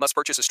 Online only. Must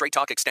purchase a Straight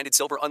Talk Extended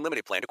Silver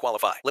Unlimited plan to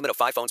qualify. Limit of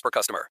 5 phones per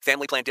customer.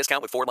 Family plan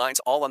discount with 4 lines,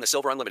 all on the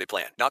Silver Unlimited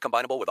plan. Not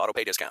combinable with auto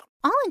pay discount.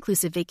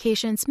 All-inclusive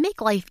vacations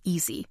make life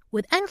easy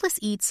with endless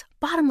eats,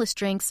 bottomless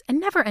drinks, and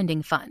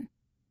never-ending fun.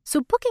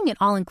 So booking an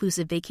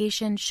all-inclusive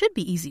vacation should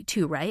be easy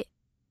too, right?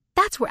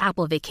 That's where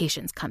Apple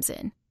Vacations comes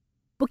in.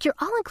 Book your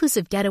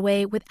all-inclusive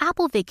getaway with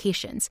Apple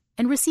Vacations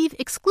and receive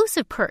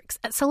exclusive perks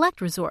at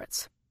select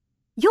resorts.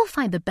 You'll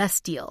find the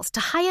best deals to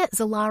Hyatt,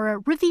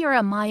 Zilara,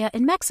 Riviera Maya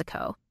in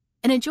Mexico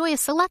and enjoy a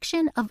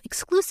selection of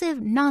exclusive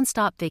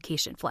nonstop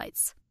vacation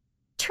flights.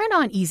 Turn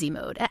on easy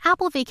mode at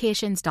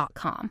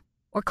applevacations.com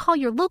or call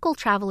your local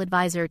travel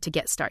advisor to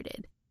get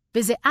started.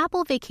 Visit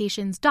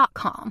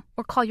applevacations.com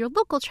or call your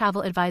local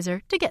travel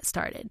advisor to get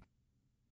started.